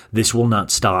 unfortunately. This will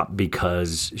not stop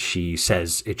because she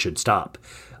says it should stop.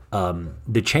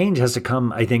 The change has to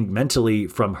come, I think, mentally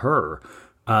from her.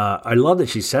 I love that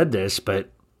she said this,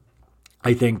 but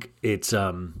I think it's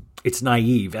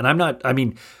naive. And I'm not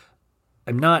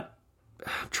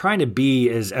trying to be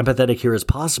as empathetic here as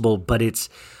possible, but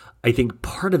I think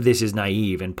part of this is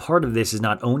naive, and part of this is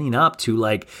not owning up to,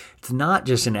 like, it's not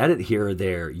just an edit here or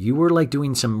there. You were like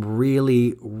doing some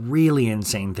really, really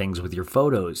insane things with your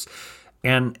photos.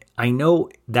 And I know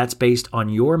that's based on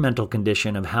your mental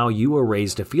condition of how you were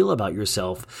raised to feel about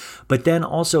yourself. But then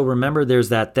also remember there's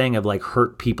that thing of like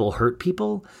hurt people hurt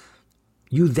people.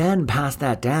 You then pass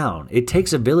that down. It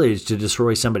takes a village to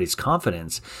destroy somebody's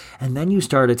confidence. And then you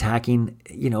start attacking,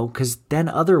 because then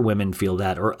other women feel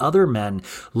that, or other men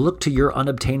look to your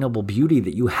unobtainable beauty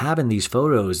that you have in these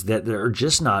photos that are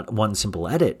just not one simple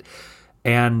edit.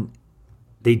 And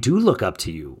they do look up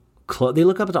to you. They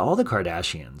look up to all the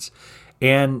Kardashians.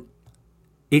 And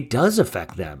it does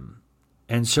affect them.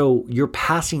 And so you're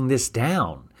passing this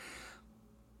down.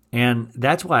 And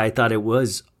that's why I thought it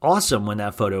was awesome when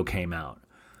that photo came out.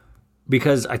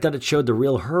 Because I thought it showed the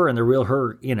real her, and the real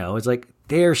her, it's like,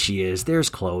 there she is, there's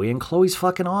Khloe, and Khloe's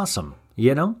fucking awesome,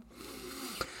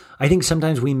 I think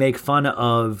sometimes we make fun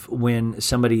of when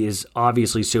somebody is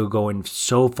obviously going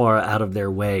so far out of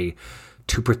their way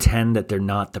to pretend that they're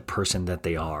not the person that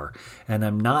they are. And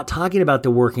I'm not talking about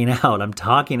the working out. I'm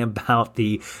talking about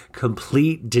the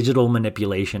complete digital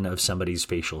manipulation of somebody's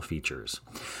facial features.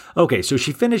 Okay, so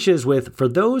she finishes with, for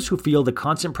those who feel the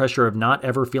constant pressure of not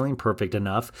ever feeling perfect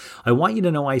enough, I want you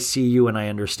to know I see you and I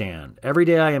understand. Every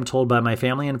day I am told by my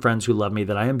family and friends who love me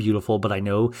that I am beautiful, but I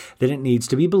know that it needs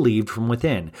to be believed from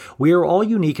within. We are all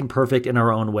unique and perfect in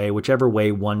our own way, whichever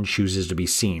way one chooses to be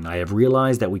seen. I have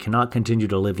realized that we cannot continue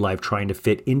to live life trying to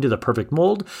fit into the perfect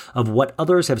mold of what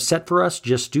others have set for us.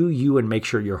 Just do you and make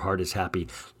sure your heart is happy.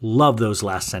 Love those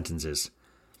last sentences.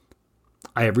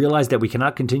 I have realized that we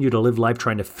cannot continue to live life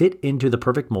trying to fit into the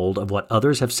perfect mold of what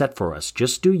others have set for us.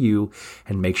 Just do you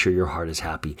and make sure your heart is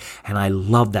happy. And I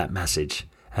love that message.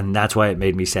 And that's why it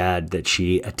made me sad that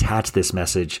she attached this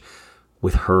message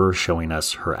with her showing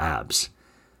us her abs,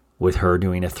 with her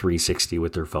doing a 360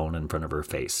 with her phone in front of her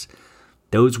face.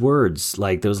 Those words,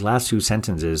 like those last two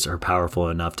sentences, are powerful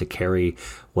enough to carry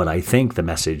what I think the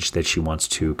message that she wants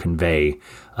to convey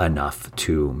enough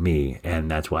to me. And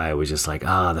that's why I was just like,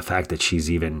 the fact that she's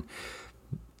even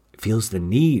feels the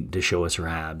need to show us her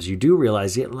abs. You do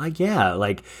realize it,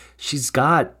 she's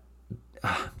got,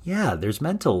 there's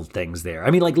mental things there. I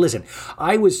mean, listen,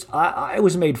 I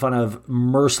was made fun of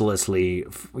mercilessly,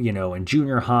 in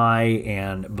junior high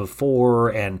and before,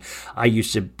 and I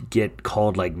used to get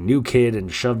called new kid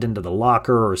and shoved into the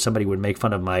locker, or somebody would make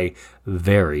fun of my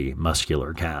very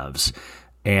muscular calves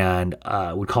and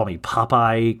would call me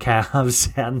Popeye calves.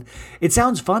 And it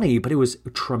sounds funny, but it was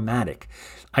traumatic.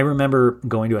 I remember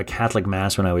going to a Catholic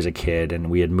mass when I was a kid, and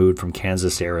we had moved from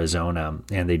Kansas to Arizona,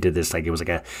 and they did this, it was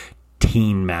a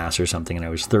teen mass or something, and I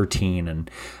was 13,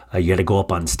 and you had to go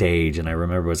up on stage, and I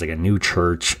remember it was a new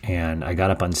church, and I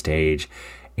got up on stage,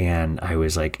 and I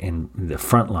was in the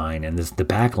front line, and the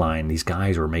back line, these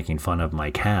guys were making fun of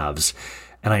my calves,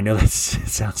 and I know that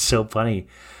sounds so funny,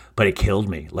 but it killed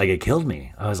me. It killed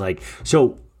me. I was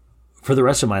so for the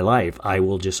rest of my life, I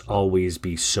will just always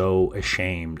be so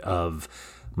ashamed of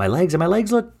my legs, and my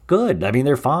legs look good. I mean,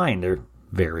 they're fine. They're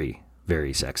very,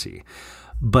 very sexy,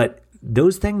 but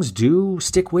those things do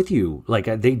stick with you.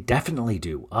 They definitely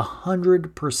do.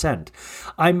 100%.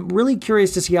 I'm really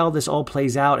curious to see how this all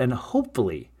plays out. And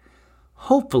hopefully,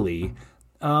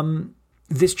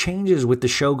 this changes with the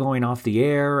show going off the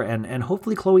air. And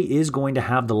hopefully Khloe is going to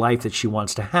have the life that she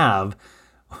wants to have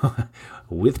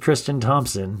with Tristan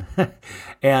Thompson.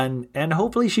 and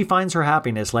hopefully she finds her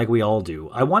happiness like we all do.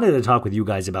 I wanted to talk with you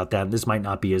guys about that. And this might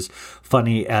not be as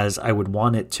funny as I would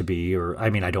want it to be.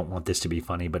 I don't want this to be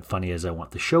funny, but funny as I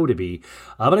want the show to be.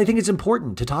 But I think it's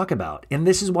important to talk about. And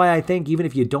this is why I think even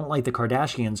if you don't like the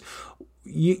Kardashians,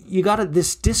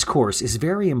 this discourse is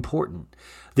very important.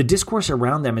 The discourse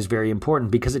around them is very important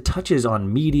because it touches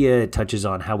on media, it touches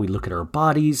on how we look at our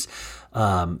bodies,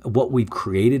 what we've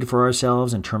created for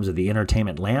ourselves in terms of the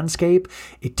entertainment landscape.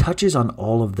 It touches on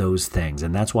all of those things.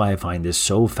 And that's why I find this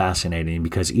so fascinating,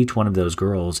 because each one of those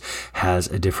girls has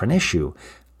a different issue.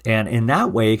 And in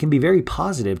that way, it can be very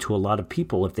positive to a lot of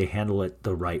people if they handle it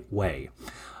the right way.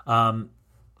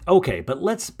 Okay, but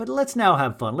let's now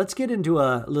have fun. Let's get into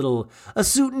a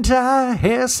suit and tie,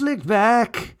 hair slicked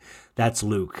back. That's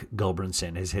Luke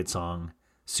Gulbranson, his hit song,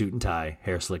 Suit and Tie,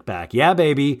 Hair Slicked Back. Yeah,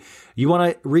 baby. You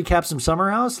want to recap some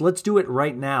Summer House? Let's do it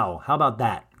right now. How about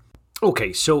that?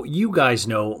 Okay, so you guys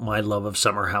know my love of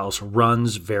Summer House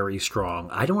runs very strong.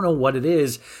 I don't know what it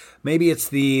is. Maybe it's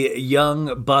the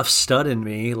young buff stud in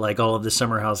me, like all of the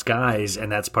Summer House guys, and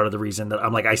that's part of the reason that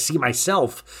I'm I see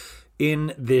myself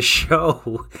in this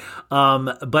show.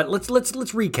 But let's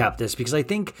recap this, because I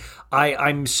think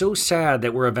I'm so sad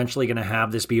that we're eventually going to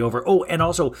have this be over. Oh, and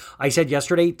also I said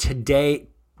yesterday,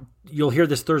 you'll hear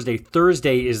this Thursday.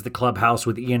 Thursday is the Clubhouse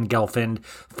with Ian Gelfand,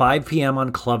 5 p.m.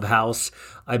 on Clubhouse.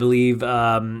 I believe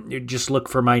just look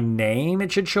for my name.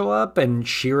 It should show up. And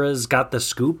Shira's Got the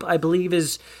Scoop, I believe,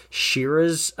 is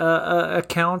Shira's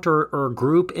account or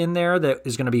group in there that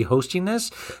is going to be hosting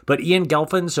this. But Ian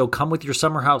Gelfand, so come with your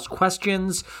summer house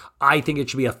questions. I think it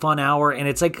should be a fun hour. And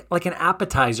it's like an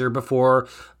appetizer before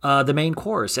the main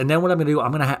course. And then what I'm going to do,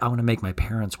 I'm going to make my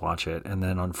parents watch it. And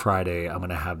then on Friday, I'm going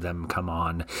to have them come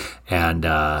on and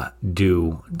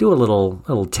do a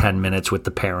little 10 minutes with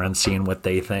the parents, seeing what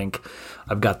they think.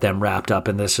 I've got them wrapped up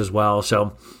in this as well.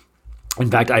 So, in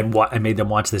fact, I made them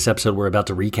watch this episode we're about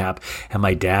to recap. And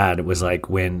my dad was like,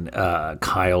 when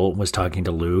Kyle was talking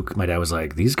to Luke, my dad was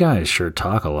like, these guys sure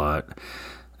talk a lot.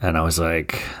 And I was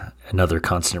like, another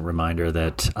constant reminder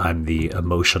that I'm the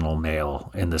emotional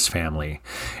male in this family.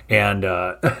 And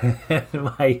both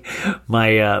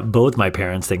my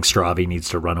parents think Stravi needs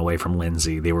to run away from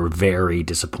Lindsay. They were very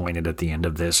disappointed at the end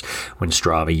of this when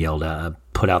Stravi yelled,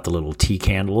 put out the little tea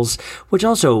candles, which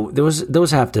also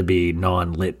those have to be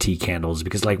non-lit tea candles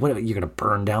because like, what, you're going to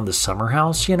burn down the summer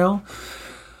house, you know?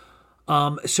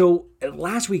 So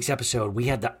last week's episode, we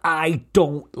had the I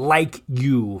Don't Like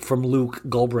You from Luke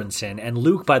Gulbranson. And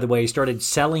Luke, by the way, started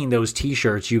selling those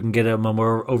t-shirts. You can get them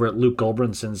over at Luke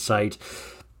Gulbranson's site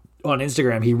on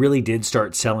Instagram. He really did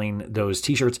start selling those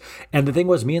t-shirts. And the thing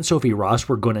was, me and Sophie Ross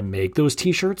were going to make those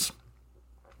t-shirts,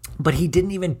 but he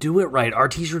didn't even do it right. Our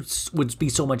t-shirts would be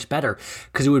so much better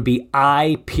because it would be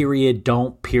I period,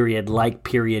 don't period, like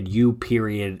period, you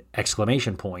period,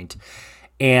 exclamation point.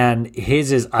 And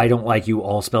his is I don't like you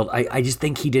all spelled. I just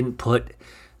think he didn't put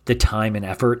the time and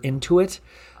effort into it.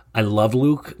 I love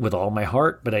Luke with all my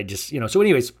heart, but I just, so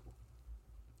anyways,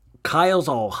 Kyle's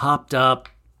all hopped up,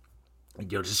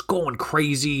 just going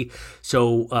crazy.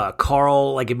 So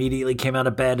Carl like immediately came out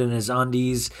of bed in his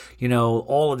undies.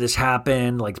 All of this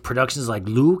happened. Like the production's like,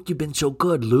 Luke, you've been so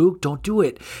good. Luke, don't do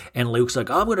it. And Luke's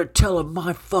like, I'm going to tell him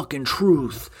my fucking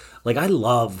truth. Like, I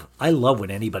love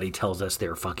when anybody tells us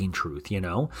their fucking truth,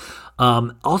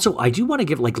 Also, I do want to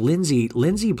give, like,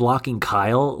 Lindsay blocking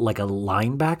Kyle like a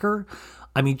linebacker.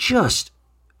 I mean,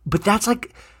 but that's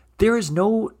like, there is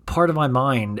no part of my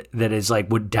mind that is like,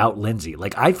 would doubt Lindsay.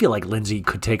 Like, I feel like Lindsay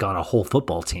could take on a whole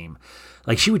football team.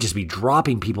 Like, she would just be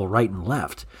dropping people right and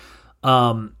left.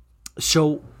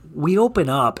 So we open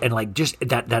up and like just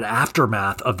that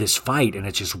aftermath of this fight, and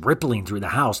it's just rippling through the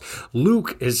house.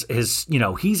 Luke is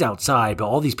he's outside, but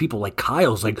all these people like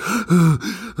Kyle's like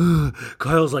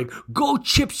go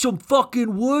chip some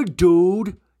fucking wood,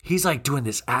 dude. He's like doing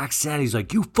this accent. He's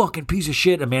like, you fucking piece of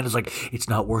shit. Amanda's like, it's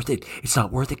not worth it. It's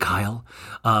not worth it, Kyle.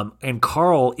 And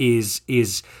Carl is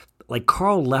like,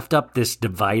 Carl left up this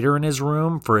divider in his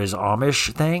room for his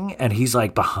Amish thing, and he's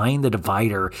like behind the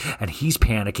divider, and he's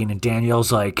panicking. And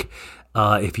Danielle's like,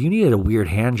 if you needed a weird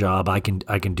hand job, I can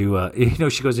do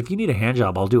she goes, if you need a hand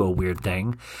job, I'll do a weird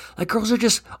thing. Like, girls are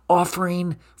just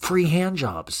offering free hand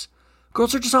jobs.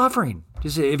 Girls are just offering.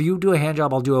 Just, if you do a hand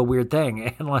job, I'll do a weird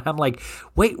thing. And I'm like,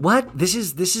 wait, what? This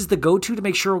is the go-to to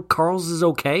make sure Carl's is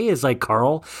okay? Is like,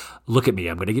 Carl, look at me.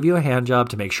 I'm going to give you a hand job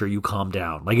to make sure you calm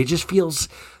down. Like, it just feels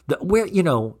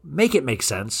make it make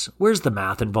sense. Where's the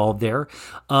math involved there?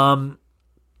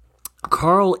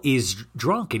 Carl is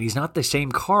drunk, and he's not the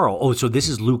same Carl. Oh, so this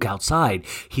is Luke outside.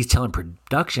 He's telling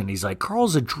production. He's like,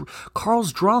 Carl's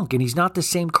drunk, and he's not the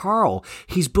same Carl.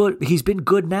 He's been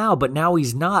good now, but now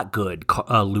he's not good,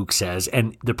 Luke says.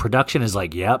 And the production is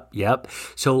like, yep.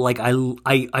 So like,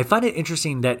 I find it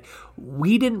interesting that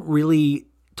we didn't really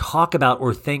talk about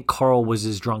or think Carl was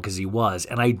as drunk as he was.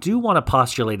 And I do want to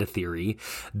postulate a theory.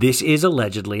 This is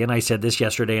allegedly, and I said this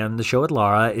yesterday on the show with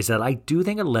Laura, is that I do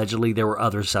think allegedly there were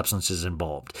other substances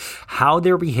involved. How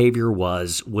their behavior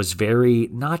was very,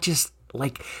 not just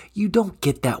like, you don't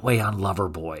get that way on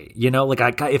Loverboy.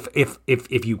 Like,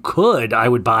 if you could, I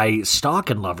would buy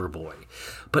stock in Loverboy.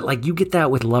 But like, you get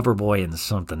that with Loverboy and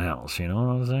something else. You know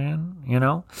what I'm saying?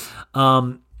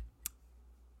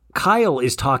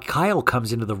 Kyle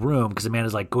comes into the room because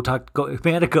Amanda's like,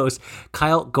 Amanda goes,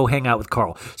 Kyle, go hang out with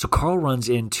Carl. So Carl runs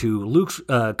into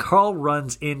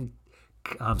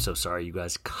I'm so sorry, you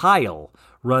guys. Kyle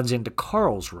runs into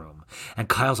Carl's room, and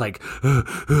Kyle's like,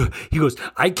 he goes,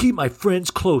 I keep my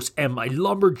friends close and my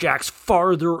lumberjacks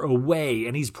farther away.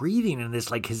 And he's breathing in this,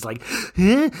 like,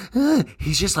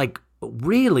 he's just like,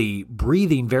 really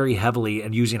breathing very heavily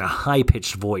and using a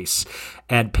high-pitched voice.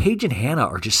 And Paige and Hannah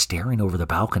are just staring over the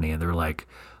balcony, and they're like,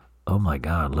 oh my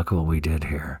God, look what we did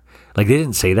here. Like, they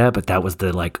didn't say that, but that was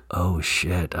the like, oh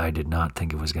shit, I did not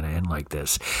think it was going to end like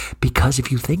this. Because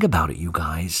if you think about it, you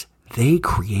guys, they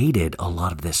created a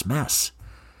lot of this mess.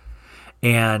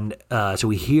 And so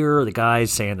we hear the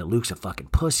guys saying that Luke's a fucking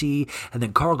pussy. And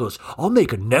then Carl goes, I'll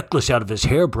make a necklace out of his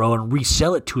hair, bro, and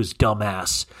resell it to his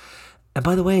dumbass. And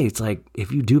by the way, it's like,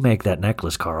 if you do make that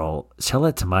necklace, Carl, sell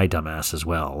it to my dumbass as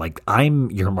well. Like,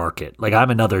 I'm your market. Like, I'm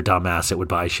another dumbass that would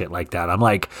buy shit like that. I'm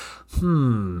like,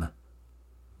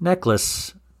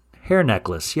 necklace, hair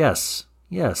necklace, yes.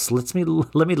 Yes, let me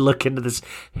look into this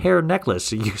hair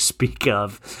necklace you speak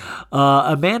of.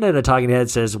 Amanda in a talking head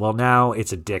says, well, now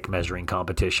it's a dick measuring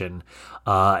competition.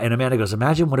 And Amanda goes,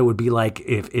 imagine what it would be like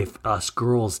if us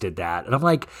girls did that. And I'm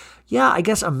like, yeah, I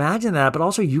guess imagine that. But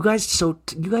also you guys,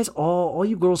 all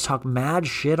you girls talk mad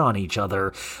shit on each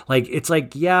other. Like, it's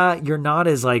like, yeah, you're not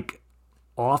as like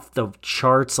off the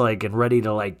charts, like, and ready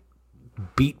to like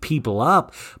beat people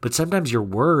up, but sometimes your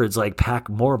words like pack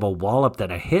more of a wallop than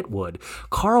a hit would.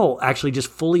 Carl actually just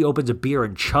fully opens a beer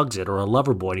and chugs it, or a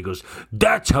lover boy, and he goes,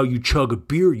 that's how you chug a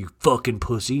beer, you fucking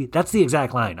pussy. That's the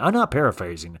exact line. I'm not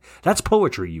paraphrasing. That's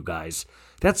poetry, you guys.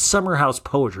 That's summer house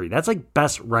poetry. That's like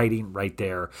best writing right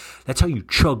there. That's how you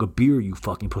chug a beer, you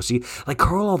fucking pussy. Like,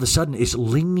 Carl all of a sudden is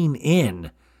leaning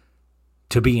in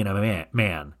to being a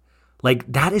man.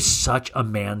 Like, that is such a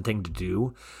man thing to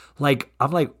do. Like,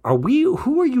 I'm like,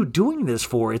 who are you doing this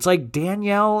for? It's like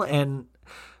Danielle and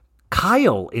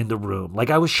Kyle in the room. Like,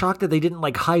 I was shocked that they didn't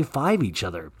like high five each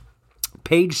other.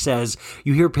 Paige says,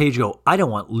 you hear Paige go, I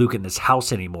don't want Luke in this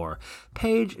house anymore.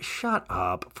 Paige, shut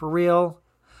up. For real?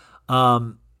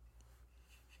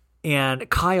 And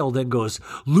Kyle then goes,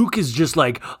 Luke is just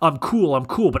like, I'm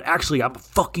cool, but actually I'm a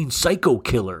fucking psycho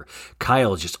killer.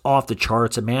 Kyle is just off the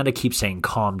charts. Amanda keeps saying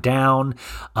calm down,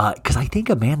 because I think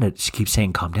Amanda keeps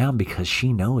saying calm down because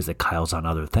she knows that Kyle's on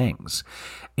other things.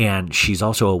 And she's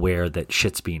also aware that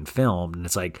shit's being filmed. And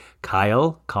it's like,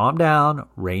 Kyle, calm down,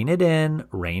 rein it in.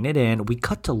 We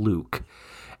cut to Luke.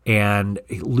 And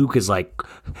Luke is like,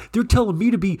 they're telling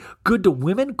me to be good to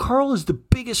women? Carl is the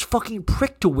biggest fucking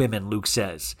prick to women, Luke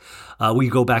says. We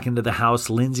go back into the house,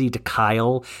 Lindsay to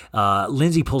Kyle.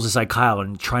 Lindsay pulls aside Kyle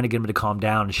and trying to get him to calm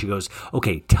down. And she goes,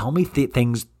 okay, tell me three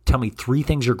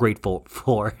things you're grateful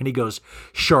for. And he goes,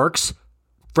 sharks,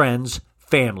 friends,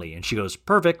 family. And she goes,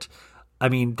 perfect. I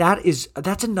mean, that's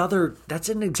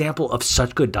an example of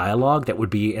such good dialogue that would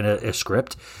be in a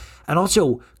script. And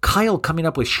also, Kyle coming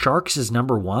up with sharks as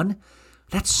number one.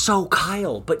 That's so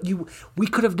Kyle. But we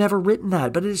could have never written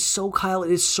that. But it is so Kyle.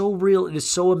 It is so real. It is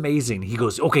so amazing. He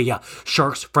goes, okay, yeah,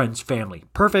 sharks, friends, family.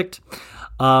 Perfect.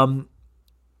 And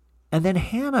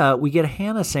then we get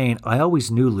Hannah saying, I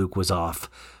always knew Luke was off,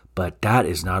 but that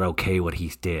is not okay what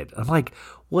he did. I'm like,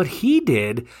 what he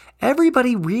did,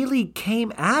 everybody really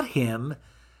came at him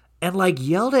and like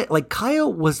yelled at, like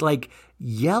Kyle was like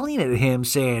yelling at him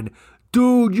saying,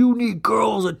 dude, you need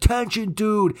girls' attention,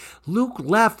 dude. Luke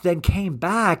left, then came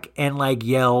back and like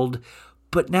yelled.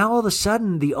 But now all of a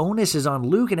sudden the onus is on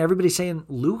Luke and everybody's saying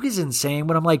Luke is insane.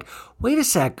 But I'm like, wait a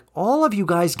sec. All of you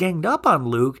guys ganged up on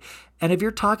Luke. And if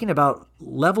you're talking about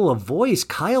level of voice,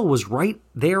 Kyle was right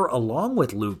there along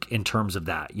with Luke in terms of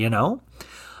that, you know?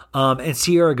 And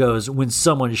Sierra goes, when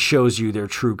someone shows you their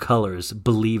true colors,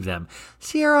 believe them.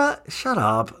 Sierra, shut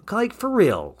up. Like, for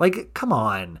real. Like, come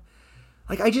on.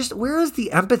 Like, where is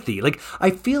the empathy? Like, I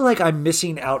feel like I'm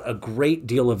missing out a great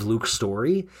deal of Luke's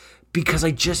story because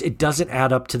it doesn't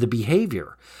add up to the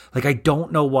behavior. Like, I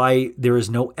don't know why there is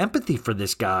no empathy for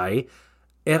this guy.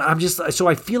 And so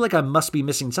I feel like I must be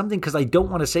missing something because I don't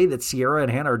want to say that Sierra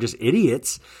and Hannah are just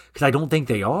idiots because I don't think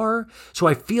they are. So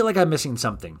I feel like I'm missing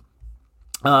something.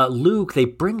 They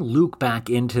bring Luke back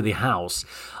into the house,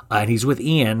 and he's with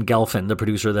Ian Gelfin, the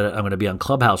producer that I'm going to be on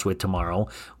Clubhouse with tomorrow,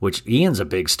 which Ian's a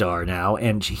big star now,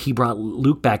 and he brought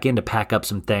Luke back in to pack up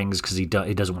some things because he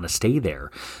doesn't want to stay there.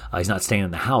 He's not staying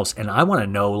in the house, and I want to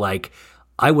know, like,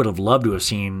 I would have loved to have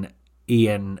seen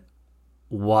Ian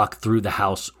walk through the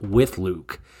house with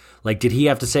Luke. Like, did he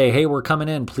have to say, hey, we're coming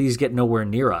in, please get nowhere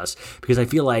near us? Because I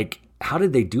feel like, how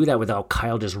did they do that without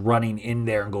Kyle just running in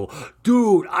there and go,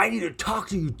 dude, I need to talk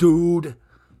to you, dude?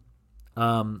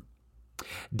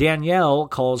 Danielle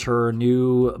calls her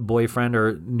new boyfriend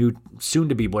or new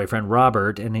soon-to-be boyfriend,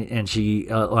 Robert, and she,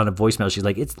 on a voicemail, she's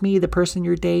like, it's me, the person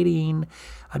you're dating.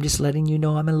 I'm just letting you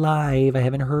know I'm alive. I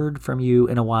haven't heard from you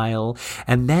in a while.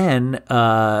 And then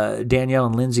Danielle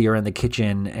and Lindsay are in the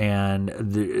kitchen, and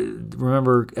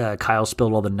remember Kyle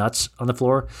spilled all the nuts on the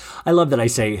floor? I love that I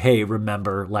say, hey,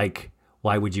 remember, like,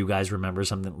 why would you guys remember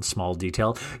something small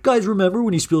detail? Guys, remember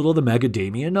when he spilled all the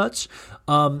macadamia nuts?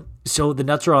 So the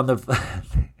nuts are on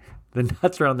the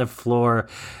nuts are on the floor,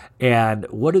 and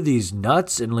what are these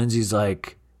nuts? And Lindsay's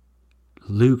like,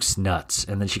 Luke's nuts.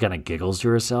 And then she kind of giggles to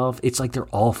herself. It's like they're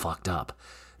all fucked up.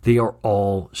 They are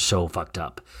all so fucked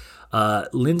up.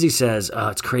 Lindsay says,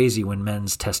 it's crazy when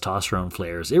men's testosterone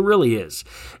flares. It really is.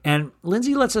 And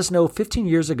Lindsay lets us know 15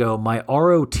 years ago, my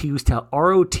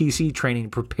ROTC training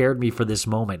prepared me for this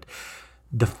moment.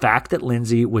 The fact that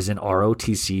Lindsay was in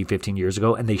ROTC 15 years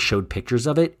ago and they showed pictures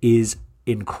of it is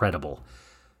incredible.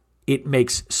 It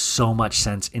makes so much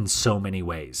sense in so many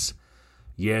ways.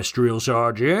 Yes, Drill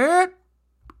Sergeant.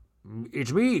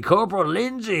 It's me, Corporal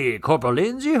Lindsay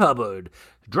Hubbard.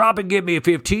 Drop and give me a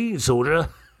 15, soldier.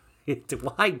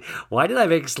 Why did I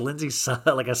make Lindsay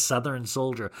like a southern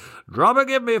soldier? Drop and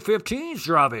give me a 15,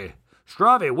 Stravy.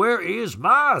 Stravy, where is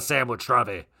my sandwich,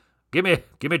 Stravy? Give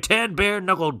me 10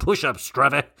 bare-knuckled push-ups,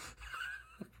 Stravy.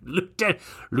 Lieutenant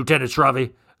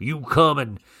Stravy, you come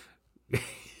and...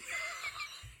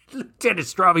 Lieutenant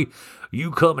Stravy,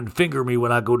 you come and finger me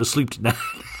when I go to sleep tonight.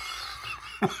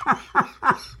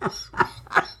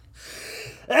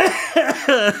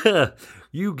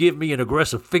 You give me an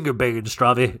aggressive finger banging,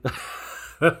 Stravy.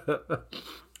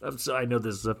 I'm sorry, I know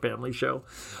this is a family show.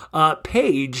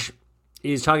 Paige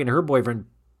is talking to her boyfriend,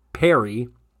 Perry.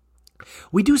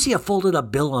 We do see a folded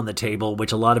up bill on the table,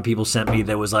 which a lot of people sent me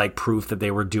that was like proof that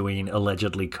they were doing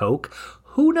allegedly coke.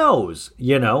 Who knows?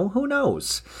 Who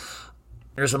knows?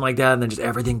 Or something like that, and then just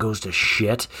everything goes to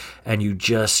shit, and you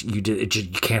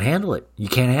can't handle it. You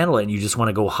can't handle it, and you just want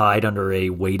to go hide under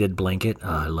a weighted blanket. Oh,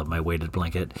 I love my weighted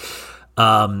blanket.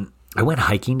 I went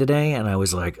hiking today, and I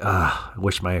was like, I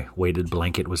wish my weighted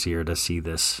blanket was here to see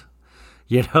this.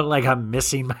 Like I'm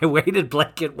missing my weighted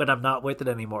blanket when I'm not with it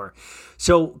anymore.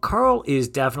 So Carl is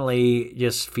definitely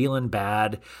just feeling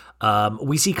bad.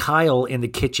 We see Kyle in the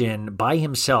kitchen by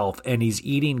himself, and he's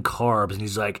eating carbs, and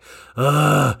he's like,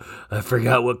 I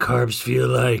forgot what carbs feel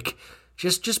like.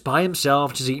 Just by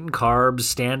himself, just eating carbs,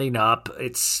 standing up.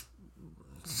 It's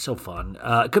so fun.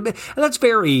 And that's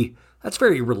very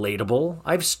relatable.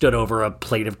 I've stood over a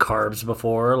plate of carbs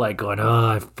before, like going,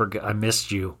 I forgot, I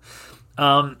missed you.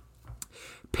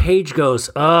 Paige goes,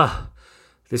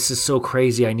 this is so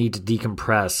crazy. I need to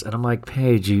decompress. And I'm like,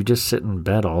 Paige, you just sit in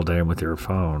bed all day with your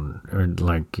phone. Or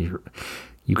like you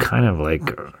kind of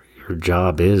like your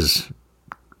job is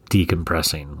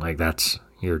decompressing. Like that's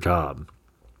your job.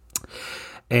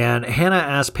 And Hannah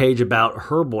asked Paige about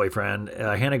her boyfriend.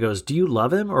 Hannah goes, do you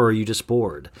love him or are you just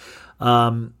bored?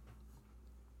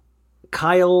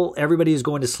 Kyle, everybody is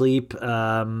going to sleep.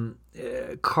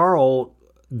 Carl,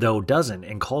 though, doesn't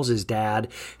and calls his dad.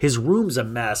 His room's a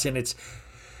mess, and it's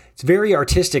very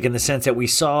artistic in the sense that we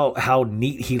saw how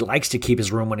neat he likes to keep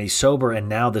his room when he's sober, and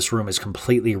now this room is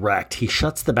completely wrecked. He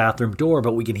shuts the bathroom door,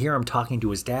 but we can hear him talking to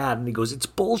his dad, and he goes, it's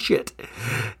bullshit.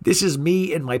 This is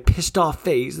me in my pissed off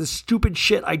phase. This stupid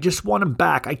shit. I just want him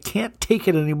back. I can't take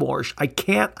it anymore. I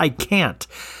can't.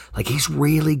 Like, he's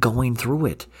really going through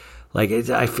it. Like,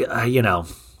 I feel,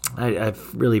 I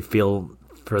really feel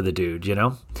for the dude,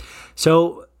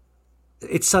 So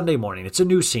it's Sunday morning. It's a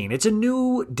new scene. It's a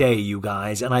new day, you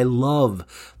guys. And I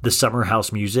love the summer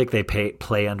house music they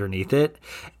play underneath it.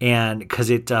 And because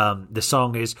the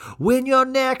song is, when you're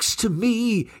next to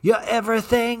me, you're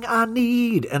everything I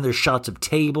need. And there's shots of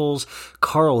tables.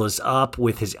 Carl is up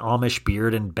with his Amish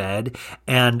beard in bed.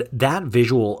 And that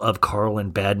visual of Carl in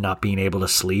bed not being able to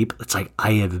sleep, it's like,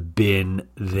 I have been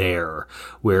there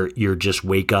where you're just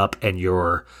wake up and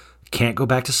can't go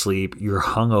back to sleep, you're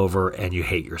hungover, and you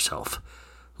hate yourself.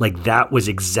 Like, that was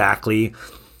exactly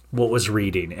what was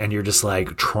reading. And you're just,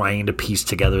 like, trying to piece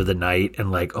together the night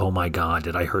and, like, oh, my God,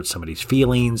 did I hurt somebody's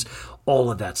feelings?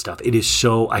 All of that stuff. It is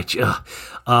so...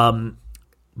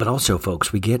 But also,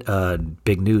 folks, we get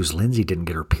big news. Lindsay didn't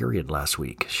get her period last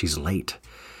week. She's late.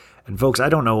 And, folks, I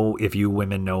don't know if you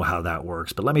women know how that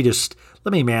works, but let me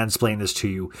mansplain this to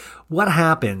you. What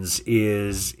happens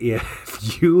is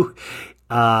if you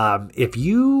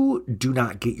do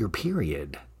not get your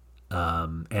period,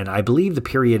 and I believe the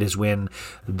period is when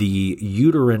the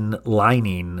uterine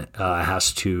lining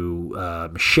has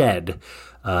to shed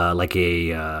like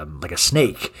a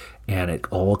snake, and it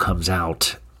all comes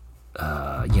out,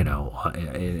 into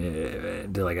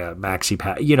like a maxi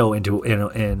pad,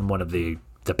 in one of the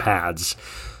pads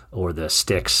or the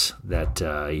sticks that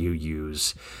you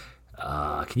use.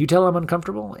 Can you tell I'm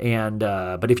uncomfortable? And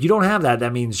but if you don't have that,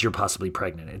 that means you're possibly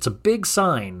pregnant. It's a big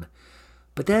sign.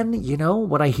 But then,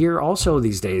 what I hear also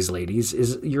these days, ladies,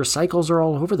 is your cycles are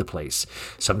all over the place.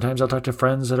 Sometimes I'll talk to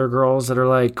friends that are girls that are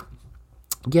like,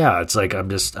 yeah, it's like I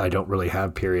don't really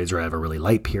have periods, or I have a really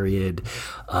light period.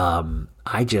 I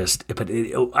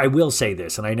will say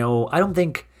this, and I don't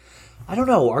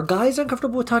know, are guys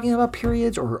uncomfortable with talking about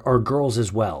periods, or are girls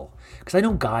as well? Because I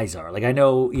know guys are. Like, I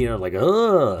know, like,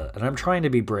 and I'm trying to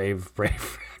be brave,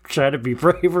 trying to be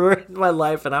braver in my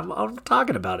life, and I'm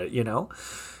talking about it,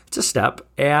 It's a step.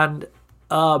 And,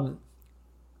 but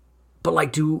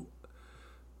like,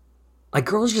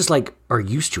 girls just like are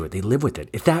used to it. They live with it.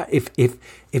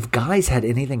 If guys had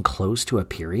anything close to a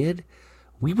period,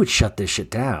 we would shut this shit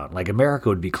down. Like, America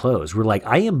would be closed. We're like,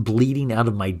 I am bleeding out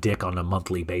of my dick on a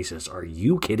monthly basis. Are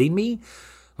you kidding me?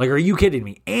 Like, are you kidding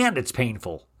me? And it's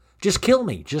painful. Just kill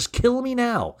me. Just kill me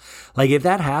now. Like, if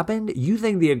that happened, you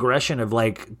think the aggression of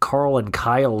like Carl and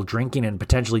Kyle drinking and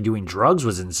potentially doing drugs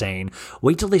was insane.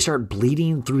 Wait till they start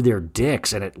bleeding through their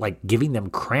dicks and it like giving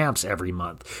them cramps every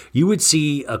month. You would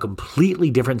see a completely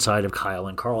different side of Kyle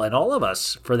and Carl and all of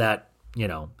us for that,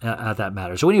 at that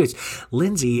matter. So anyways,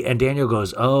 Lindsay and Daniel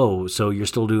goes, oh, so you're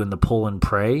still doing the pull and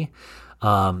pray?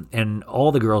 And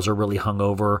all the girls are really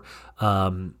hungover.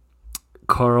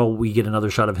 Carl, we get another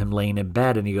shot of him laying in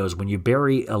bed, and he goes, when you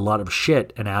bury a lot of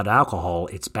shit and add alcohol,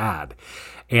 it's bad.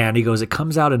 And he goes, it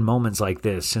comes out in moments like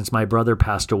this. Since my brother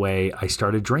passed away, I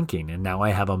started drinking, and now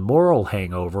I have a moral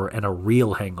hangover and a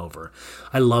real hangover.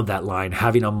 I love that line,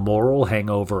 having a moral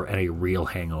hangover and a real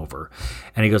hangover.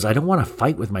 And he goes, I don't want to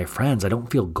fight with my friends. I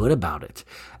don't feel good about it.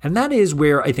 And that is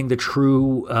where I think the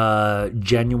true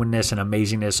genuineness and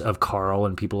amazingness of Carl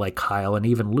and people like Kyle and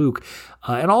even Luke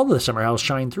and all the Summer House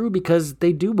shine through, because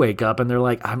they do wake up and they're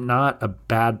like, I'm not a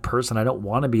bad person. I don't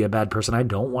want to be a bad person. I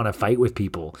don't want to fight with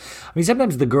people. I mean,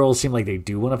 sometimes the girls seem like they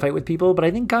do want to fight with people, but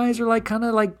I think guys are like kind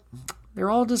of like, they're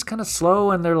all just kind of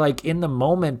slow and they're like in the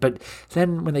moment. But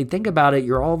then when they think about it,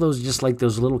 you're all those just like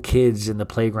those little kids in the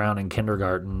playground in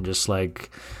kindergarten, just like,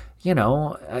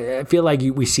 I feel like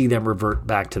we see them revert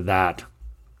back to that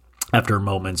after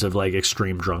moments of like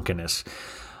extreme drunkenness.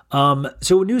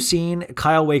 So a new scene,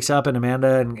 Kyle wakes up and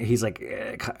Amanda, and he's like,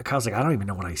 Kyle's like, I don't even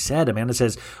know what I said. Amanda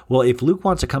says, well, if Luke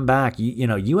wants to come back,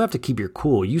 you have to keep your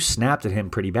cool. You snapped at him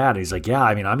pretty bad. And he's like, yeah,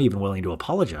 I mean, I'm even willing to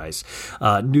apologize.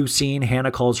 New scene,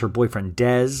 Hannah calls her boyfriend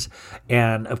Des.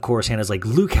 And of course, Hannah's like,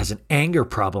 Luke has an anger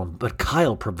problem, but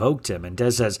Kyle provoked him. And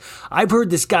Des says, I've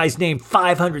heard this guy's name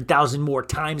 500,000 more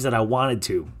times than I wanted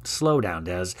to. Slow down,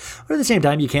 Des. But at the same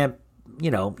time, you can't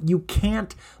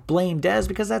blame Des,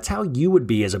 because that's how you would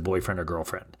be as a boyfriend or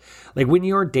girlfriend. Like when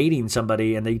you're dating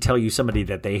somebody and they tell you somebody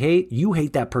that they hate, you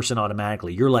hate that person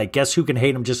automatically. You're like, guess who can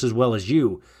hate him just as well as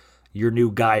you? Your new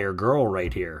guy or girl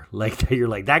right here. Like, you're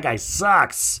like, that guy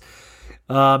sucks.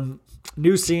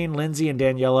 New scene, Lindsay and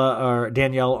Danielle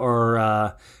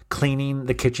are cleaning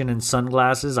the kitchen in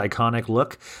sunglasses, iconic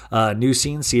look. New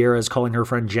scene, Sierra is calling her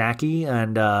friend Jackie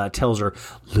and tells her,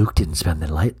 Luke didn't spend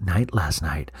the night last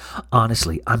night.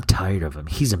 Honestly, I'm tired of him.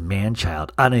 He's a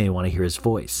man-child. I don't even want to hear his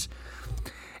voice.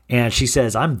 And she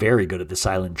says, I'm very good at the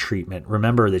silent treatment.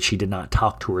 Remember that she did not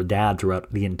talk to her dad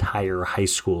throughout the entire high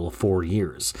school 4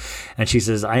 years. And she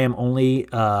says, I am only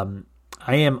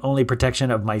protective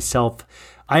of myself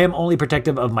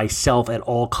at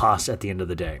all costs at the end of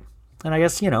the day. And I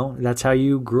guess, that's how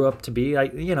you grew up to be.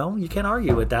 You can't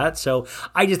argue with that. So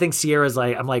I just think Sierra's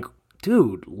like, I'm like,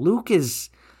 dude, Luke is,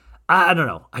 I don't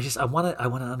know. I want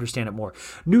to understand it more.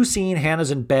 New scene, Hannah's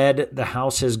in bed. The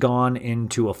house has gone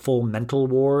into a full mental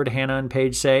ward, Hannah and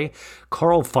Paige say.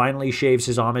 Carl finally shaves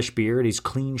his Amish beard. He's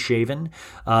clean shaven.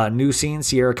 New scene,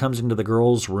 Sierra comes into the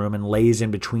girls' room and lays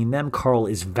in between them. Carl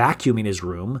is vacuuming his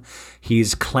room.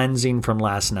 He's cleansing from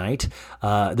last night.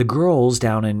 The girls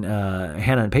down in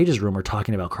Hannah and Paige's room are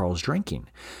talking about Carl's drinking.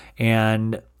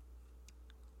 And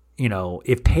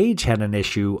if Paige had an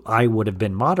issue, I would have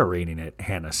been moderating it,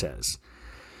 Hannah says.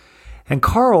 And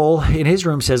Carl, in his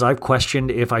room, says, I've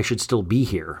questioned if I should still be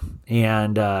here.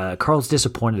 And Carl's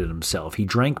disappointed in himself. He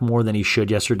drank more than he should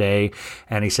yesterday,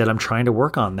 and he said, I'm trying to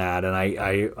work on that, and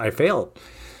I failed.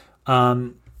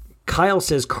 Kyle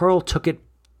says Carl took it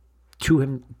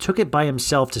by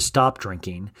himself to stop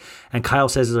drinking. And Kyle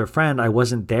says, as a friend, I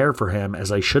wasn't there for him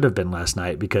as I should have been last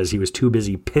night because he was too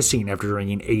busy pissing after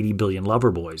drinking 80 billion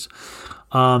Loverboys.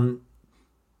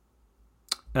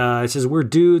 It says, we're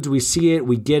dudes. We see it.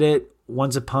 We get it.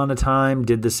 Once upon a time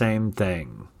did the same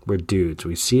thing. We're dudes.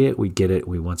 We see it. We get it.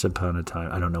 We once upon a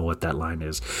time. I don't know what that line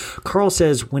is. Carl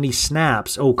says when he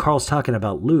snaps. Oh, Carl's talking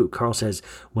about Luke. Carl says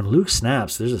when Luke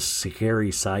snaps, there's a scary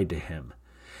side to him.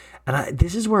 And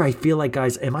this is where I feel like,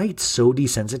 guys, am I so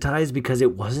desensitized because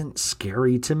it wasn't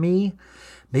scary to me?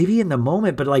 Maybe in the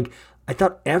moment, but like I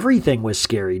thought everything was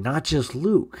scary, not just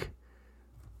Luke.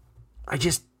 I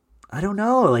don't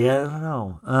know. Like, I don't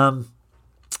know.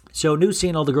 So new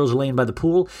scene, all the girls are laying by the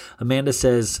pool. Amanda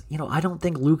says, I don't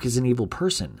think Luke is an evil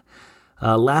person.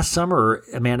 Last summer,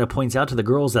 Amanda points out to the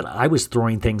girls that I was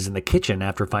throwing things in the kitchen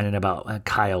after finding about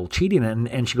Kyle cheating.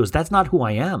 And she goes, that's not who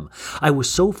I am. I was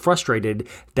so frustrated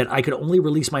that I could only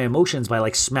release my emotions by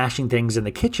like smashing things in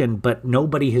the kitchen, but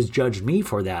nobody has judged me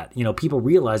for that. You know, people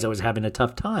realized I was having a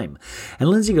tough time. And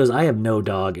Lindsay goes, I have no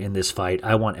dog in this fight.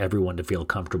 I want everyone to feel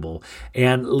comfortable.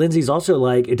 And Lindsay's also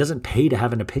like, it doesn't pay to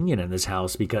have an opinion in this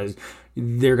house because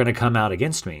they're going to come out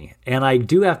against me. And I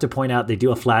do have to point out, they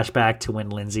do a flashback to when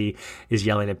Lindsay is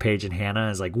yelling at Paige and Hannah.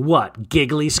 Is like, what,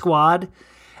 giggly squad?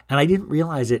 And I didn't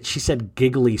realize it. She said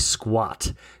giggly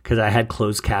squat because I had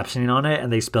closed captioning on it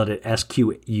and they spelled it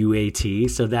SQUAT.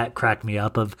 So that cracked me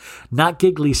up of not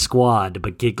giggly squad,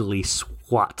 but giggly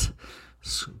swat.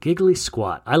 Giggly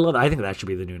squat. I think that should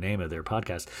be the new name of their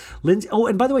podcast. Lindsay. Oh,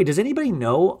 and by the way, does anybody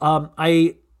know?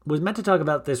 I was meant to talk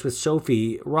about this with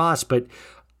Sophie Ross, but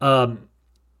I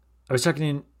was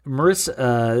talking to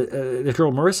Marissa, the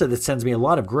girl Marissa that sends me a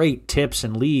lot of great tips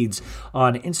and leads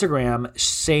on Instagram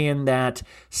saying that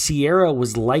Sierra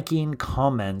was liking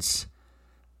comments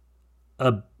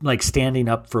like standing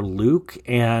up for Luke,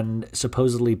 and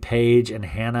supposedly Paige and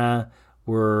Hannah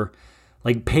were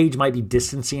like, Paige might be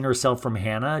distancing herself from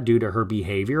Hannah due to her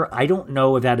behavior. I don't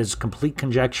know if that is complete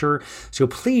conjecture. So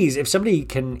please, if somebody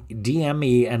can DM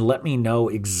me and let me know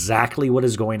exactly what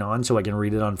is going on so I can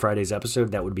read it on Friday's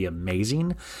episode, that would be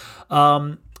amazing.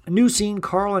 New scene,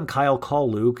 Carl and Kyle call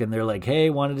Luke and they're like,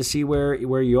 hey, wanted to see where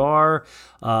you are.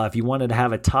 If you wanted to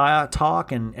have a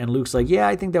talk. And Luke's like, yeah,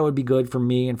 I think that would be good for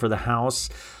me and for the house.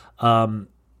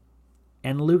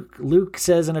 And Luke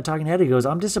says in a talking head, he goes,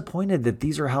 I'm disappointed that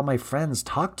these are how my friends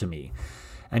talk to me.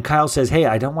 And Kyle says, hey,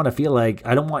 I don't want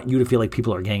you to feel like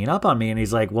people are ganging up on me. And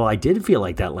he's like, well, I did feel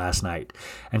like that last night.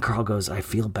 And Carl goes, I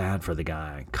feel bad for the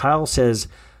guy. Kyle says,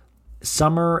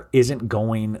 summer isn't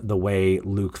going the way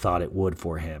Luke thought it would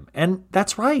for him. And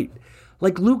that's right.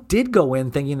 Like, Luke did go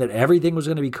in thinking that everything was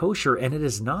going to be kosher, and it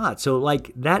is not. So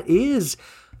like, that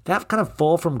kind of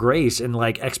fall from grace and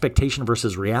like expectation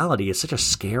versus reality is such a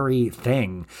scary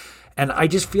thing. And I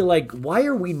just feel like, why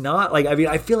are we not like, I mean,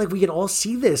 I feel like we can all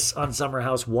see this on Summer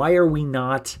House. Why are we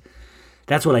not?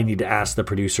 That's what I need to ask the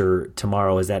producer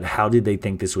tomorrow, is that how did they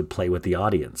think this would play with the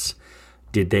audience?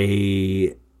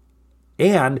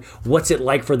 And what's it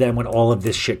like for them when all of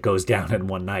this shit goes down in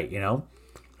one night, you know?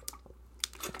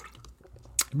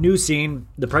 New scene.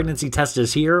 The pregnancy test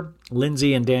is here.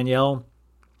 Lindsay and Danielle.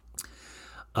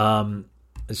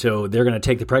 So they're going to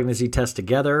take the pregnancy test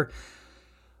together.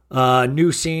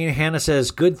 New scene. Hannah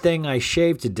says, good thing I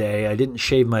shaved today. I didn't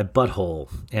shave my butthole.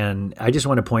 And I just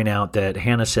want to point out that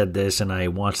Hannah said this, and I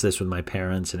watched this with my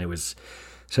parents, and it was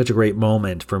such a great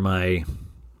moment for my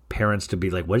parents to be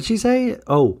like, what did she say?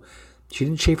 Oh, she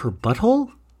didn't shave her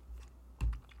butthole?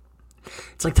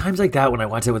 It's like times like that when I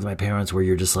watch it with my parents where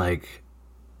you're just like,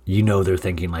 you know, they're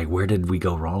thinking like, where did we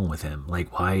go wrong with him?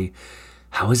 Like, why?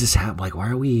 How is this happening? Like, why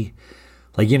are we,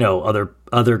 like, you know,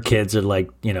 other kids are like,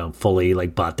 you know, fully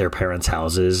like bought their parents'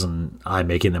 houses, and I'm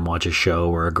making them watch a show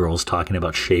where a girl's talking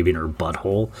about shaving her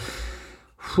butthole.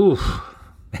 Whew,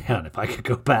 man, if I could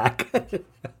go back.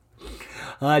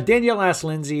 Danielle asks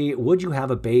Lindsay, would you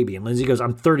have a baby? And Lindsay goes,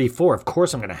 I'm 34. Of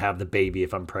course I'm going to have the baby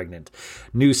if I'm pregnant.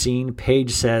 New scene.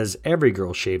 Paige says, every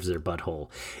girl shaves their butthole.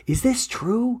 Is this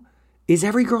true? Is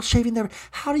every girl shaving their...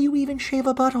 How do you even shave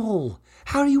a butthole?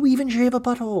 How do you even shave a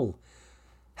butthole?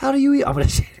 How do you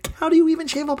even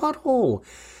shave a butthole?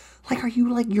 Like, are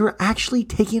you like, you're actually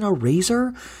taking a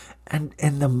razor and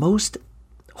the most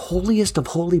holiest of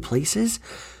holy places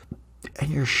and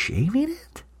you're shaving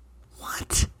it?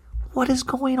 What? What is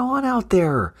going on out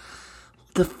there?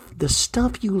 The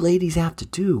stuff you ladies have to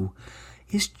do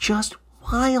is just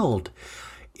wild.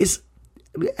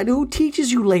 And who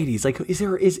teaches you ladies? Like,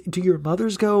 do your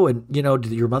mothers go and, you know,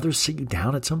 do your mothers sit you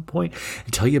down at some point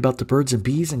and tell you about the birds and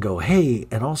bees and go, hey,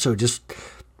 and also just,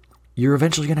 you're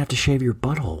eventually going to have to shave your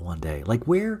butthole one day. Like,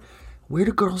 where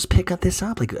do girls pick up this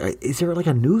up? Like, is there like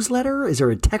a newsletter? Is there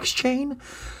a text chain?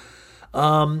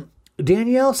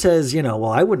 Danielle says, you know,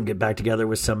 well, I wouldn't get back together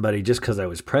with somebody just because I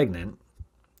was pregnant.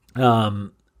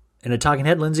 In a talking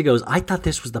head, Lindsay goes, I thought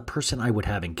this was the person I would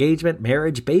have engagement,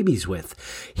 marriage, babies with.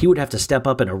 He would have to step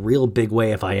up in a real big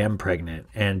way if I am pregnant.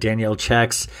 And Danielle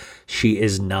checks. She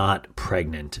is not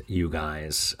pregnant, you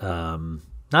guys.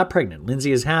 Not pregnant.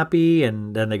 Lindsay is happy,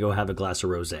 and then they go have a glass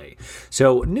of rosé.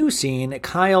 So, new scene,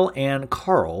 Kyle and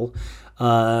Carl.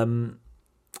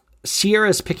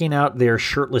 Sierra's picking out their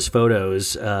shirtless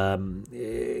photos. Kyle,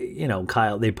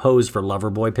 they posed for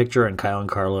Loverboy picture, and Kyle and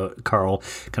Carl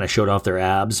kind of showed off their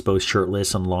abs, both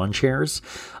shirtless on lawn chairs.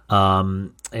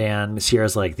 And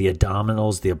Sierra's like, the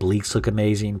abdominals, the obliques look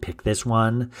amazing. Pick this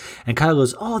one. And Kyle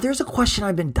goes, oh, there's a question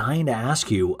I've been dying to ask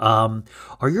you.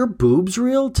 Are your boobs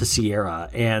real? To Sierra.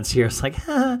 And Sierra's like,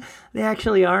 they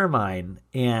actually are mine.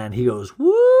 And he goes,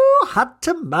 woo, hot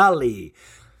tamale.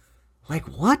 Like,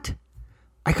 what?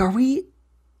 Like, are we...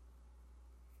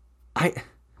 I'm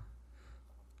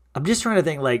just trying to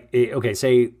think, like, okay,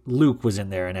 say Luke was in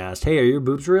there and asked, hey, are your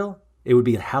boobs real? It would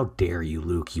be, how dare you,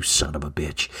 Luke, you son of a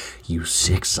bitch. You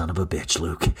sick son of a bitch,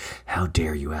 Luke. How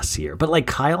dare you ask Sierra? But, like,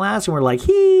 Kyle asked, and we're like,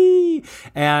 hee!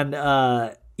 And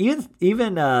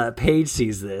even Paige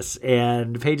sees this,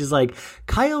 and Paige is like,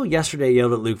 Kyle yesterday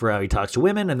yelled at Luke for how he talks to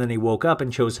women, and then he woke up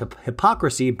and chose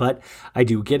hypocrisy, but I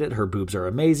do get it. Her boobs are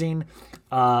amazing.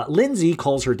 Lindsay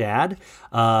calls her dad,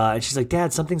 and she's like,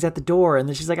 Dad, something's at the door. And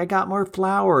then she's like, I got more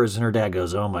flowers. And her dad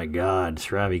goes, oh my God,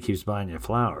 Shravi keeps buying you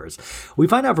flowers. We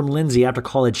find out from Lindsay after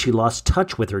college she lost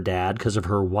touch with her dad because of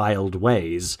her wild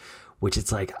ways, which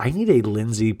it's like, I need a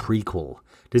Lindsay prequel.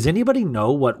 Does anybody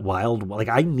know what wild, like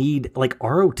I need, like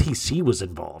ROTC was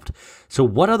involved. So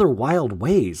what other wild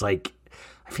ways? Like,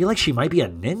 I feel like she might be a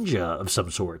ninja of some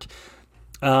sort.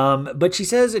 But she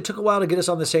says it took a while to get us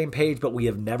on the same page, but we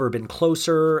have never been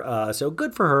closer. So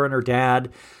good for her and her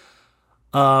dad.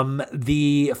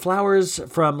 The flowers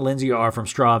from Lindsay are from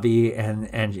Stravi, and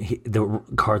the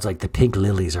card's like, the pink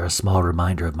lilies are a small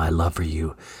reminder of my love for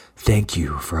you. Thank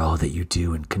you for all that you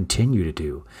do and continue to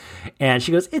do. And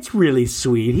she goes, it's really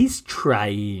sweet. He's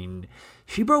trying.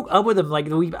 She broke up with him. Like,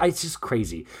 it's just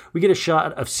crazy. We get a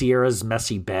shot of Sierra's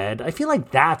messy bed. I feel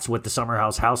like that's what the Summer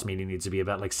House meeting needs to be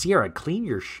about. Like, Sierra, clean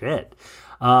your shit.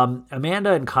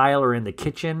 Amanda and Kyle are in the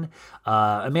kitchen.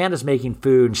 Amanda's making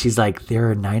food, and she's like, there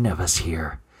are 9 of us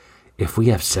here. If we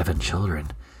have 7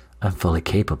 children, I'm fully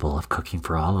capable of cooking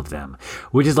for all of them.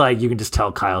 Which is like, you can just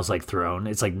tell Kyle's like thrown.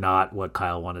 It's like not what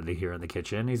Kyle wanted to hear in the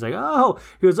kitchen. He's like,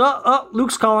 he goes,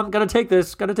 Luke's calling. Gotta take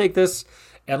this.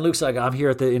 And Luke's like, I'm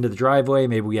here at the end of the driveway.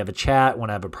 Maybe we have a chat. Want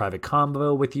to have a private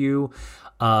convo with you.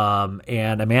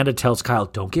 And Amanda tells Kyle,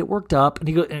 don't get worked up.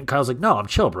 And Kyle's like, no, I'm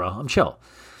chill, bro. I'm chill.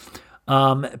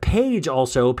 Paige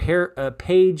also,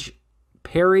 Perry's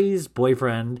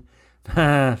boyfriend,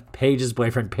 Paige's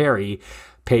boyfriend, Perry,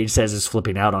 Paige says is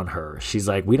flipping out on her. She's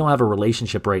like, we don't have a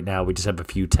relationship right now. We just have a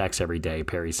few texts every day,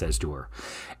 Perry says to her.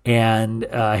 And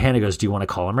Hannah goes, do you want to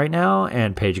call him right now?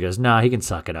 And Paige goes, nah, he can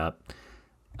suck it up.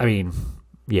 I mean,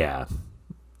 yeah,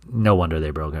 no wonder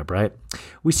they broke up, right?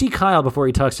 We see Kyle before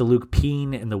he talks to Luke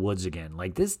peeing in the woods again.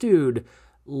 Like, this dude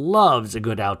loves a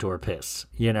good outdoor piss,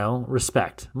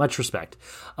 respect, much respect.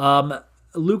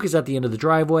 Luke is at the end of the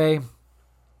driveway.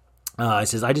 He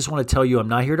says, I just want to tell you I'm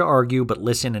not here to argue, but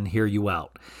listen and hear you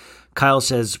out. Kyle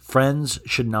says, friends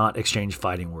should not exchange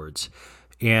fighting words.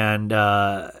 And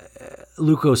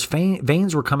Luke goes,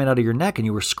 veins were coming out of your neck and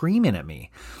you were screaming at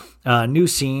me. New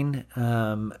scene.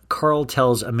 Carl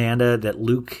tells Amanda that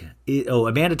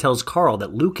Amanda tells Carl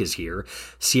that Luke is here.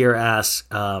 Sierra asks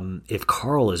if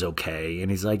Carl is okay,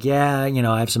 and he's like, yeah,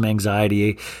 I have some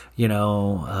anxiety,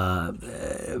 about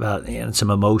some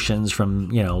emotions from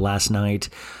last night.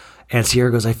 And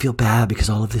Sierra goes, I feel bad because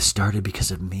all of this started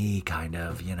because of me, kind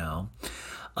of,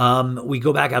 We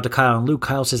go back out to Kyle and Luke.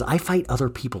 Kyle says, I fight other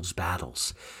people's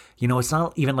battles. It's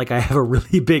not even like I have a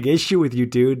really big issue with you,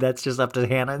 dude. That's just up to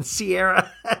Hannah and Sierra.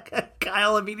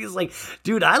 Kyle immediately is like,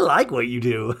 dude, I like what you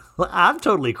do. I'm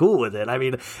totally cool with it. I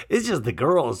mean, it's just the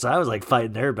girls. So I was like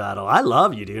fighting their battle. I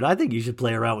love you, dude. I think you should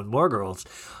play around with more girls.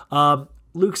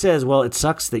 Luke says, well, it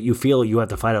sucks that you feel you have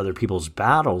to fight other people's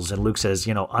battles. And Luke says,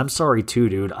 I'm sorry too,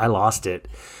 dude. I lost it.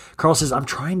 Carl says, I'm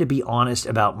trying to be honest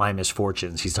about my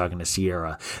misfortunes. He's talking to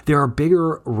Sierra. There are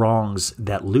bigger wrongs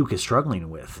that Luke is struggling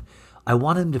with. I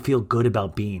want him to feel good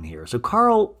about being here. So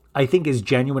Carl, I think, is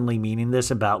genuinely meaning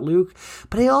this about Luke.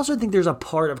 But I also think there's a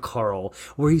part of Carl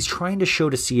where he's trying to show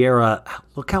to Sierra,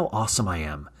 look how awesome I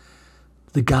am.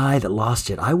 The guy that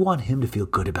lost it, I want him to feel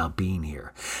good about being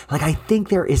here. Like, I think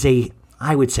there is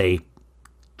I would say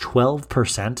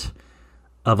 12%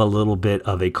 of a little bit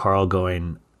of a Carl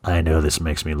going, I know this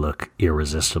makes me look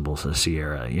irresistible to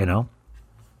Sierra,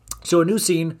 So a new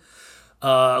scene.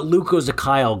 Luke goes to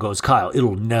Kyle, Kyle,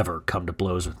 it'll never come to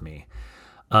blows with me.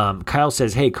 Kyle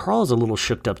says, hey, Carl is a little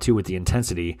shooked up too with the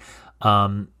intensity.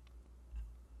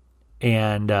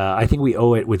 And I think we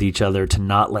owe it with each other to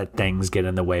not let things get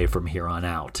in the way from here on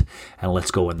out. And let's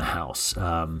go in the house.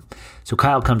 So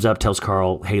Kyle comes up, tells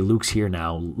Carl, hey, Luke's here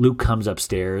now. Luke comes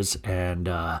upstairs, and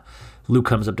Luke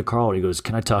comes up to Carl, and he goes,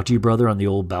 can I talk to you, brother, on the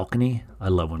old balcony? I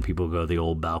love when people go the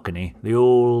old balcony. The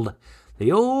old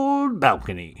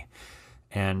balcony.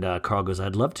 And Carl goes,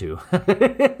 I'd love to.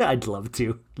 I'd love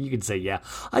to. You can say, yeah.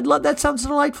 That sounds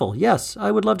delightful. Yes,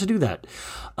 I would love to do that.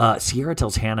 Sierra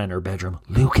tells Hannah in her bedroom,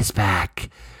 Luke is back.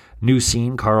 New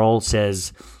scene, Carl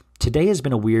says, today has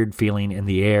been a weird feeling in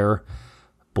the air.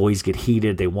 Boys get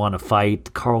heated. They want to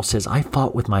fight. Carl says, I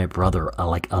fought with my brother a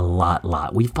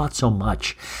lot. We fought so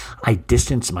much. I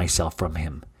distanced myself from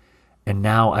him. And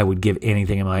now I would give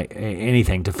anything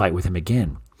to fight with him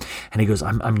again. And he goes,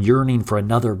 I'm yearning for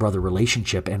another brother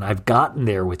relationship, and I've gotten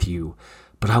there with you.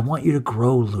 But I want you to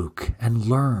grow, Luke, and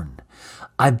learn.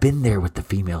 I've been there with the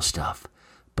female stuff,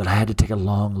 but I had to take a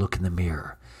long look in the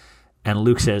mirror. And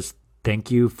Luke says, thank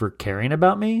you for caring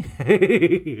about me.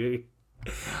 It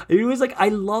was like, I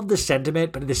love the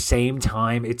sentiment, but at the same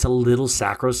time, it's a little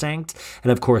sacrosanct.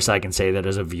 And of course, I can say that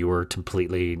as a viewer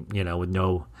completely, with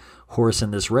no horse in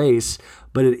this race.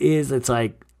 But it's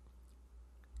like,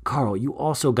 Carl, you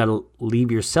also got to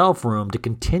leave yourself room to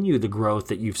continue the growth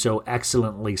that you've so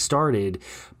excellently started,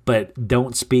 but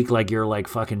don't speak like you're like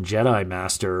fucking Jedi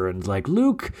Master and like,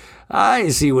 Luke, I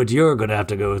see what you're going to have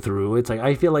to go through. It's like,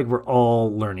 I feel like we're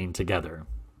all learning together.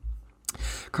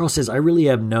 Carl says, Carl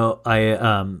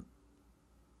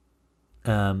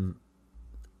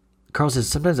says,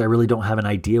 sometimes I really don't have an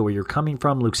idea where you're coming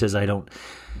from. Luke says, I don't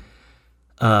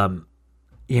want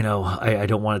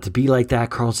it to be like that.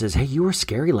 Carl says, hey, you were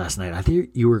scary last night. I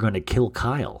thought you were going to kill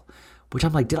Kyle, which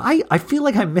I'm like, I feel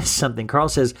like I missed something. Carl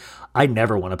says, I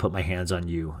never want to put my hands on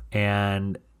you.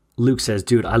 And Luke says,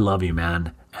 dude, I love you,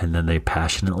 man. And then they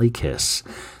passionately kiss.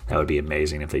 That would be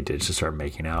amazing if they did just start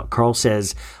making out. Carl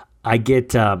says, I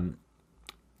get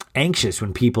anxious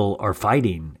when people are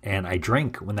fighting, and I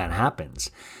drink when that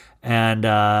happens. And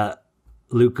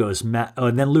Luke goes,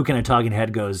 and then Luke in a talking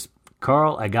head goes,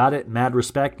 Carl, I got it. Mad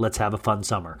respect. Let's have a fun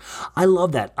summer. I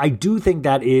love that. I do think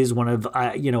that is one of,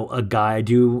 a guy I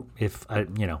do,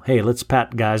 hey, let's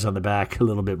pat guys on the back a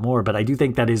little bit more. But I do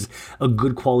think that is a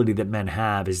good quality that men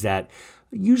have, is that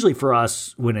usually for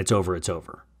us, when it's over, it's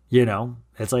over.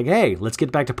 It's like, hey, let's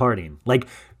get back to partying. Like,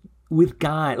 with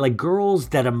girls,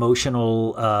 that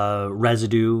emotional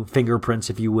residue, fingerprints,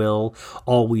 if you will,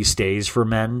 always stays for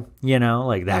men.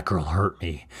 Like, that girl hurt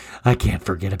me. I can't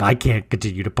forget it. I can't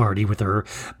continue to party with her.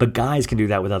 But guys can do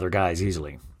that with other guys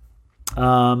easily.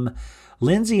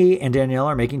 Lindsay and Danielle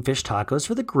are making fish tacos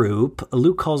for the group.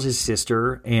 Luke calls his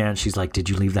sister, and she's like, did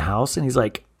you leave the house? And he's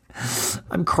like,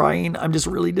 I'm crying. I'm just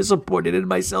really disappointed in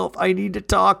myself. I need to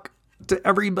talk to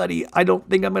everybody. I don't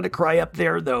think I'm going to cry up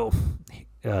there, though.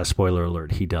 Spoiler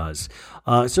alert, he does.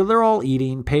 So they're all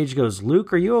eating. Paige goes,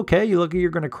 Luke, are you okay? You look like you're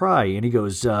going to cry. And he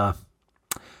goes, I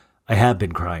have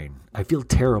been crying. I feel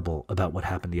terrible about what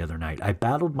happened the other night. I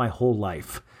battled my whole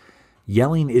life.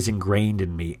 Yelling is ingrained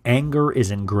in me. Anger is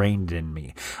ingrained in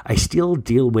me. I still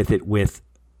deal with it with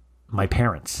my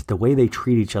parents. The way they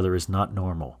treat each other is not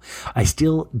normal. I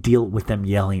still deal with them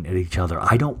yelling at each other.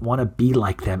 I don't want to be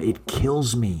like them. It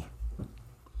kills me.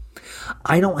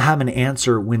 I don't have an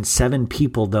answer when 7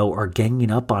 people, though, are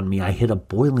ganging up on me. I hit a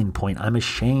boiling point. I'm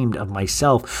ashamed of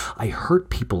myself. I hurt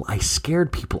people. I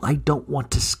scared people. I don't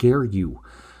want to scare you.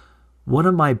 One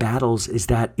of my battles is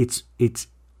that it's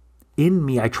in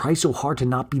me. I try so hard to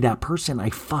not be that person. I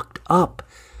fucked up.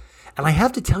 And I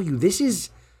have to tell you, this is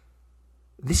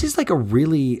like a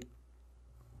really,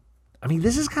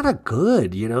 this is kind of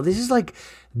good. This is like,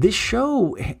 this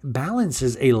show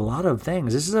balances a lot of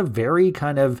things. This is a very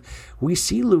kind of, we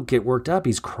see Luke get worked up.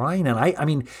 He's crying.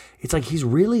 And it's like he's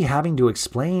really having to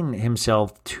explain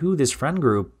himself to this friend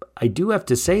group. I do have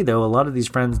to say, though, a lot of these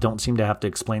friends don't seem to have to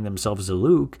explain themselves to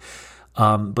Luke.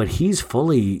 But he's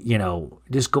fully,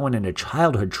 just going into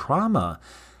childhood trauma.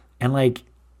 And like,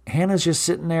 Hannah's just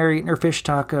sitting there eating her fish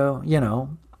taco,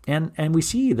 And we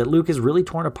see that Luke is really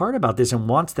torn apart about this and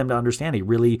wants them to understand. He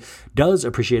really does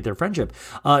appreciate their friendship.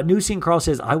 New scene, Carl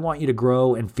says, I want you to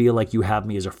grow and feel like you have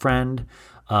me as a friend.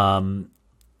 And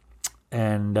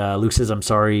Luke says, I'm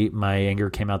sorry my anger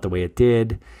came out the way it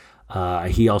did.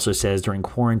 He also says during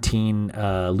quarantine,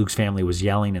 Luke's family was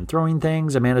yelling and throwing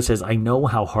things. Amanda says, I know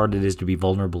how hard it is to be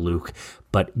vulnerable, Luke,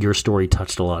 but your story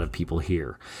touched a lot of people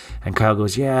here. And Kyle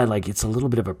goes, yeah, like it's a little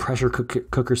bit of a pressure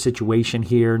cooker situation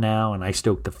here now, and I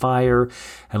stoked the fire.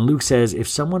 And Luke says, if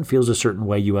someone feels a certain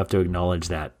way, you have to acknowledge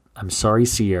that. I'm sorry,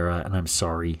 Sierra, and I'm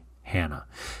sorry, Hannah.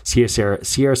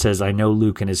 Sierra says, I know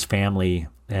Luke and his family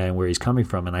and where he's coming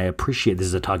from, and I appreciate, this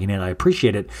is a talking head, I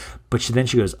appreciate it. But then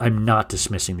she goes, I'm not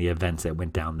dismissing the events that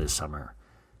went down this summer.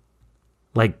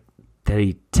 Like, that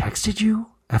he texted you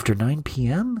after 9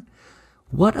 p.m.?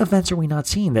 What events are we not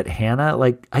seeing that Hannah,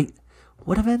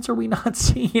 what events are we not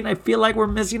seeing? I feel like we're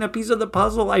missing a piece of the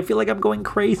puzzle. I feel like I'm going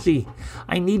crazy.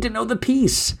 I need to know the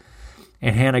piece.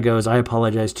 And Hannah goes, I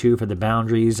apologize too for the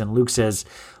boundaries. And Luke goes,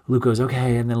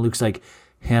 okay. And then Luke's like,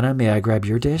 Hannah, may I grab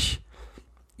your dish?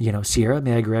 Sierra,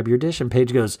 may I grab your dish? And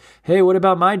Paige goes, hey, what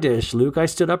about my dish? Luke, I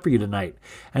stood up for you tonight.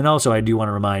 And also, I do want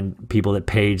to remind people that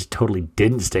Paige totally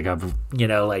didn't stick up.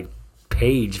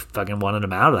 Paige fucking wanted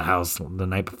him out of the house the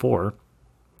night before.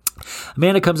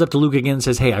 Amanda comes up to Luke again and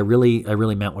says, hey, I really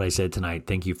meant what I said tonight.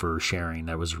 Thank you for sharing.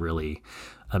 That was really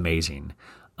amazing.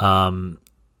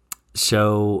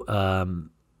 So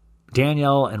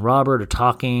Danielle and Robert are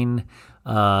talking.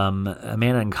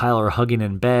 Amanda and Kyle are hugging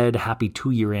in bed. Happy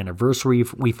 2-year anniversary,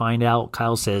 we find out.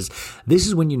 Kyle says, this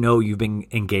is when you know you've been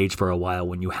engaged for a while,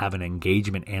 when you have an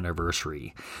engagement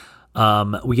anniversary.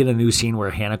 We get a new scene where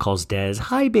Hannah calls Des,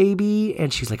 hi, baby.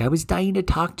 And she's like, I was dying to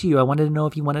talk to you. I wanted to know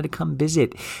if you wanted to come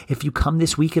visit. If you come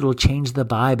this week, it'll change the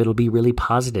vibe. It'll be really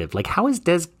positive. Like, how is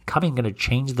Des coming going to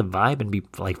change the vibe and be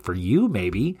like for you,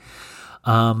 maybe?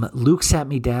 Luke sat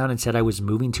me down and said I was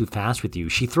moving too fast with you.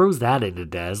 She throws that into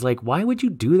Des. Like, why would you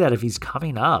do that if he's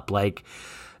coming up?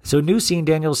 So new scene,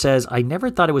 Daniel says, I never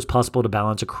thought it was possible to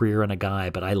balance a career and a guy,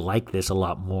 but I like this a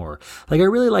lot more. I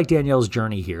really like Danielle's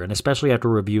journey here, and especially after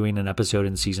reviewing an episode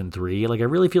in season 3, I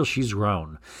really feel she's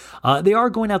grown. They are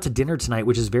going out to dinner tonight,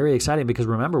 which is very exciting because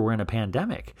remember, we're in a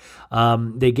pandemic.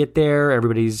 They get there,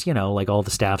 everybody's, all the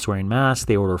staff's wearing masks.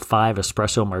 They order 5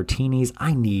 espresso martinis.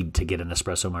 I need to get an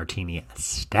espresso martini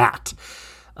stat.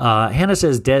 Hannah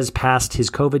says Des passed his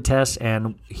COVID test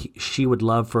and she would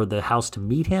love for the house to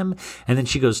meet him. And then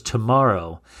she goes,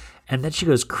 tomorrow. And then she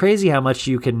goes, crazy how much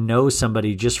you can know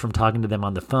somebody just from talking to them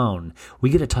on the phone. We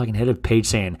get a talking head of Paige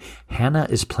saying, Hannah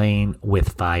is playing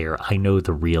with fire. I know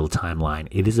the real timeline.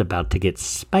 It is about to get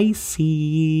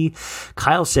spicy.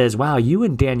 Kyle says, wow, you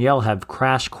and Danielle have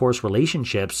crash course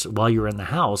relationships while you're in the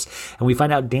house. And we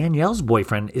find out Danielle's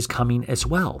boyfriend is coming as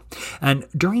well. And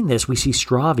during this, we see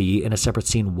Stravi in a separate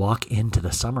scene walk into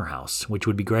the summer house, which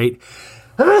would be great.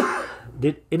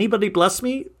 Did anybody bless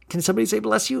me? Can somebody say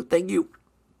bless you? Thank you.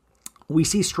 We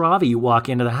see Stravi walk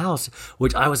into the house,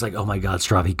 which I was like, oh my God,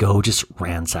 Stravi, go just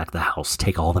ransack the house.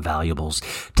 Take all the valuables.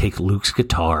 Take Luke's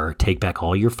guitar. Take back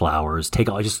all your flowers.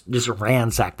 Just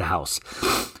ransack the house.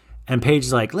 And Paige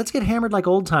is like, let's get hammered like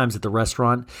old times at the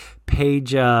restaurant.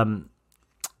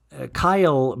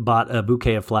 Kyle bought a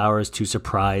bouquet of flowers to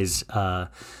surprise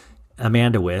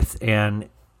Amanda with, and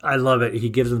I love it. He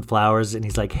gives them flowers and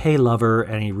he's like, hey, lover.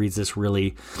 And he reads this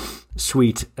really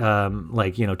sweet,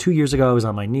 2 years ago I was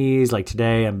on my knees. Like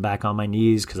today I'm back on my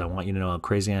knees because I want you to know how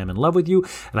crazy I am in love with you.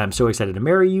 And I'm so excited to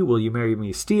marry you. Will you marry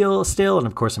me still? And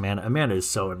of course, Amanda is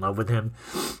so in love with him.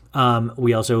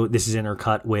 This is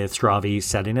intercut with Stravi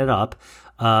setting it up.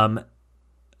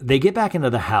 They get back into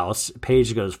the house.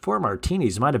 Paige goes, 4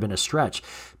 martinis might have been a stretch.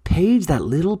 Paige, that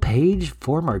little Paige,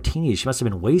 4 martinis. She must have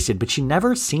been wasted, but she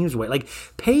never seems like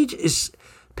Paige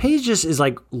just is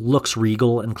like looks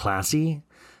regal and classy.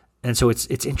 And so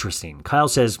it's interesting. Kyle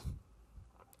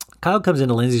comes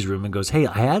into Lindsay's room and goes, hey,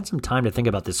 I had some time to think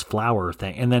about this flower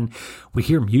thing. And then we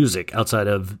hear music outside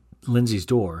of Lindsay's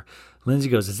door. Lindsay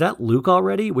goes, is that Luke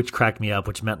already? Which cracked me up,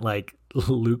 which meant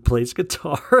Luke plays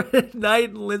guitar at night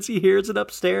and Lindsay hears it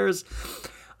upstairs.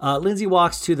 Lindsay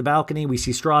walks to the balcony. We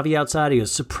see Stravi outside. He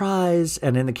goes, surprise.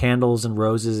 And in the candles and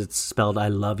roses, it's spelled, I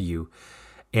love you.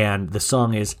 And the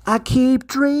song is, I keep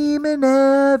dreaming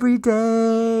every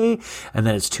day. And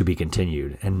then it's to be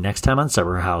continued. And next time on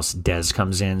Summer House, Des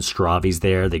comes in. Stravi's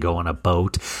there. They go on a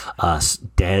boat.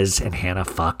 Des and Hannah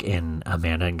fuck in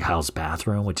Amanda and Kyle's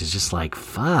bathroom, which is just like,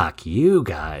 fuck you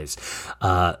guys.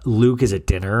 Luke is at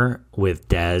dinner with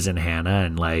Des and Hannah.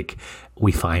 And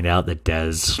we find out that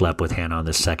Des slept with Hannah on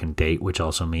the second date, which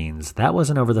also means that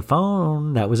wasn't over the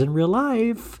phone. That was in real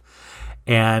life.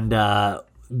 And,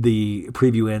 the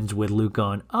preview ends with Luke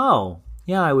going, oh,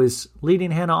 yeah, I was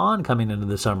leading Hannah on coming into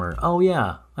the summer. Oh,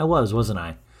 yeah, I wasn't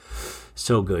I?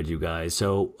 So good, you guys.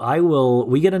 So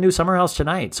we get a new Summer House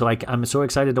tonight. So I'm so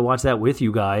excited to watch that with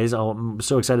you guys. I'm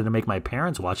so excited to make my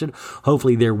parents watch it.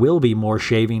 Hopefully there will be more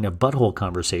shaving of butthole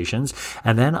conversations.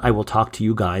 And then I will talk to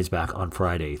you guys back on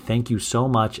Friday. Thank you so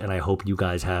much. And I hope you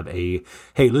guys have hey,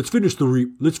 let's finish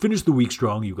the week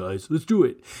strong, you guys. Let's do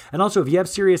it. And also, if you have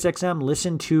SiriusXM,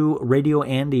 listen to Radio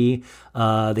Andy.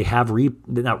 They have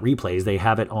not replays. They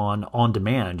have it on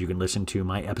demand. You can listen to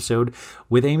my episode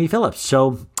with Amy Phillips.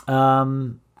 So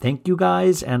Thank you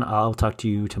guys, and I'll talk to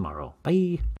you tomorrow.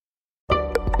 Bye.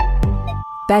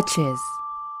 Betches.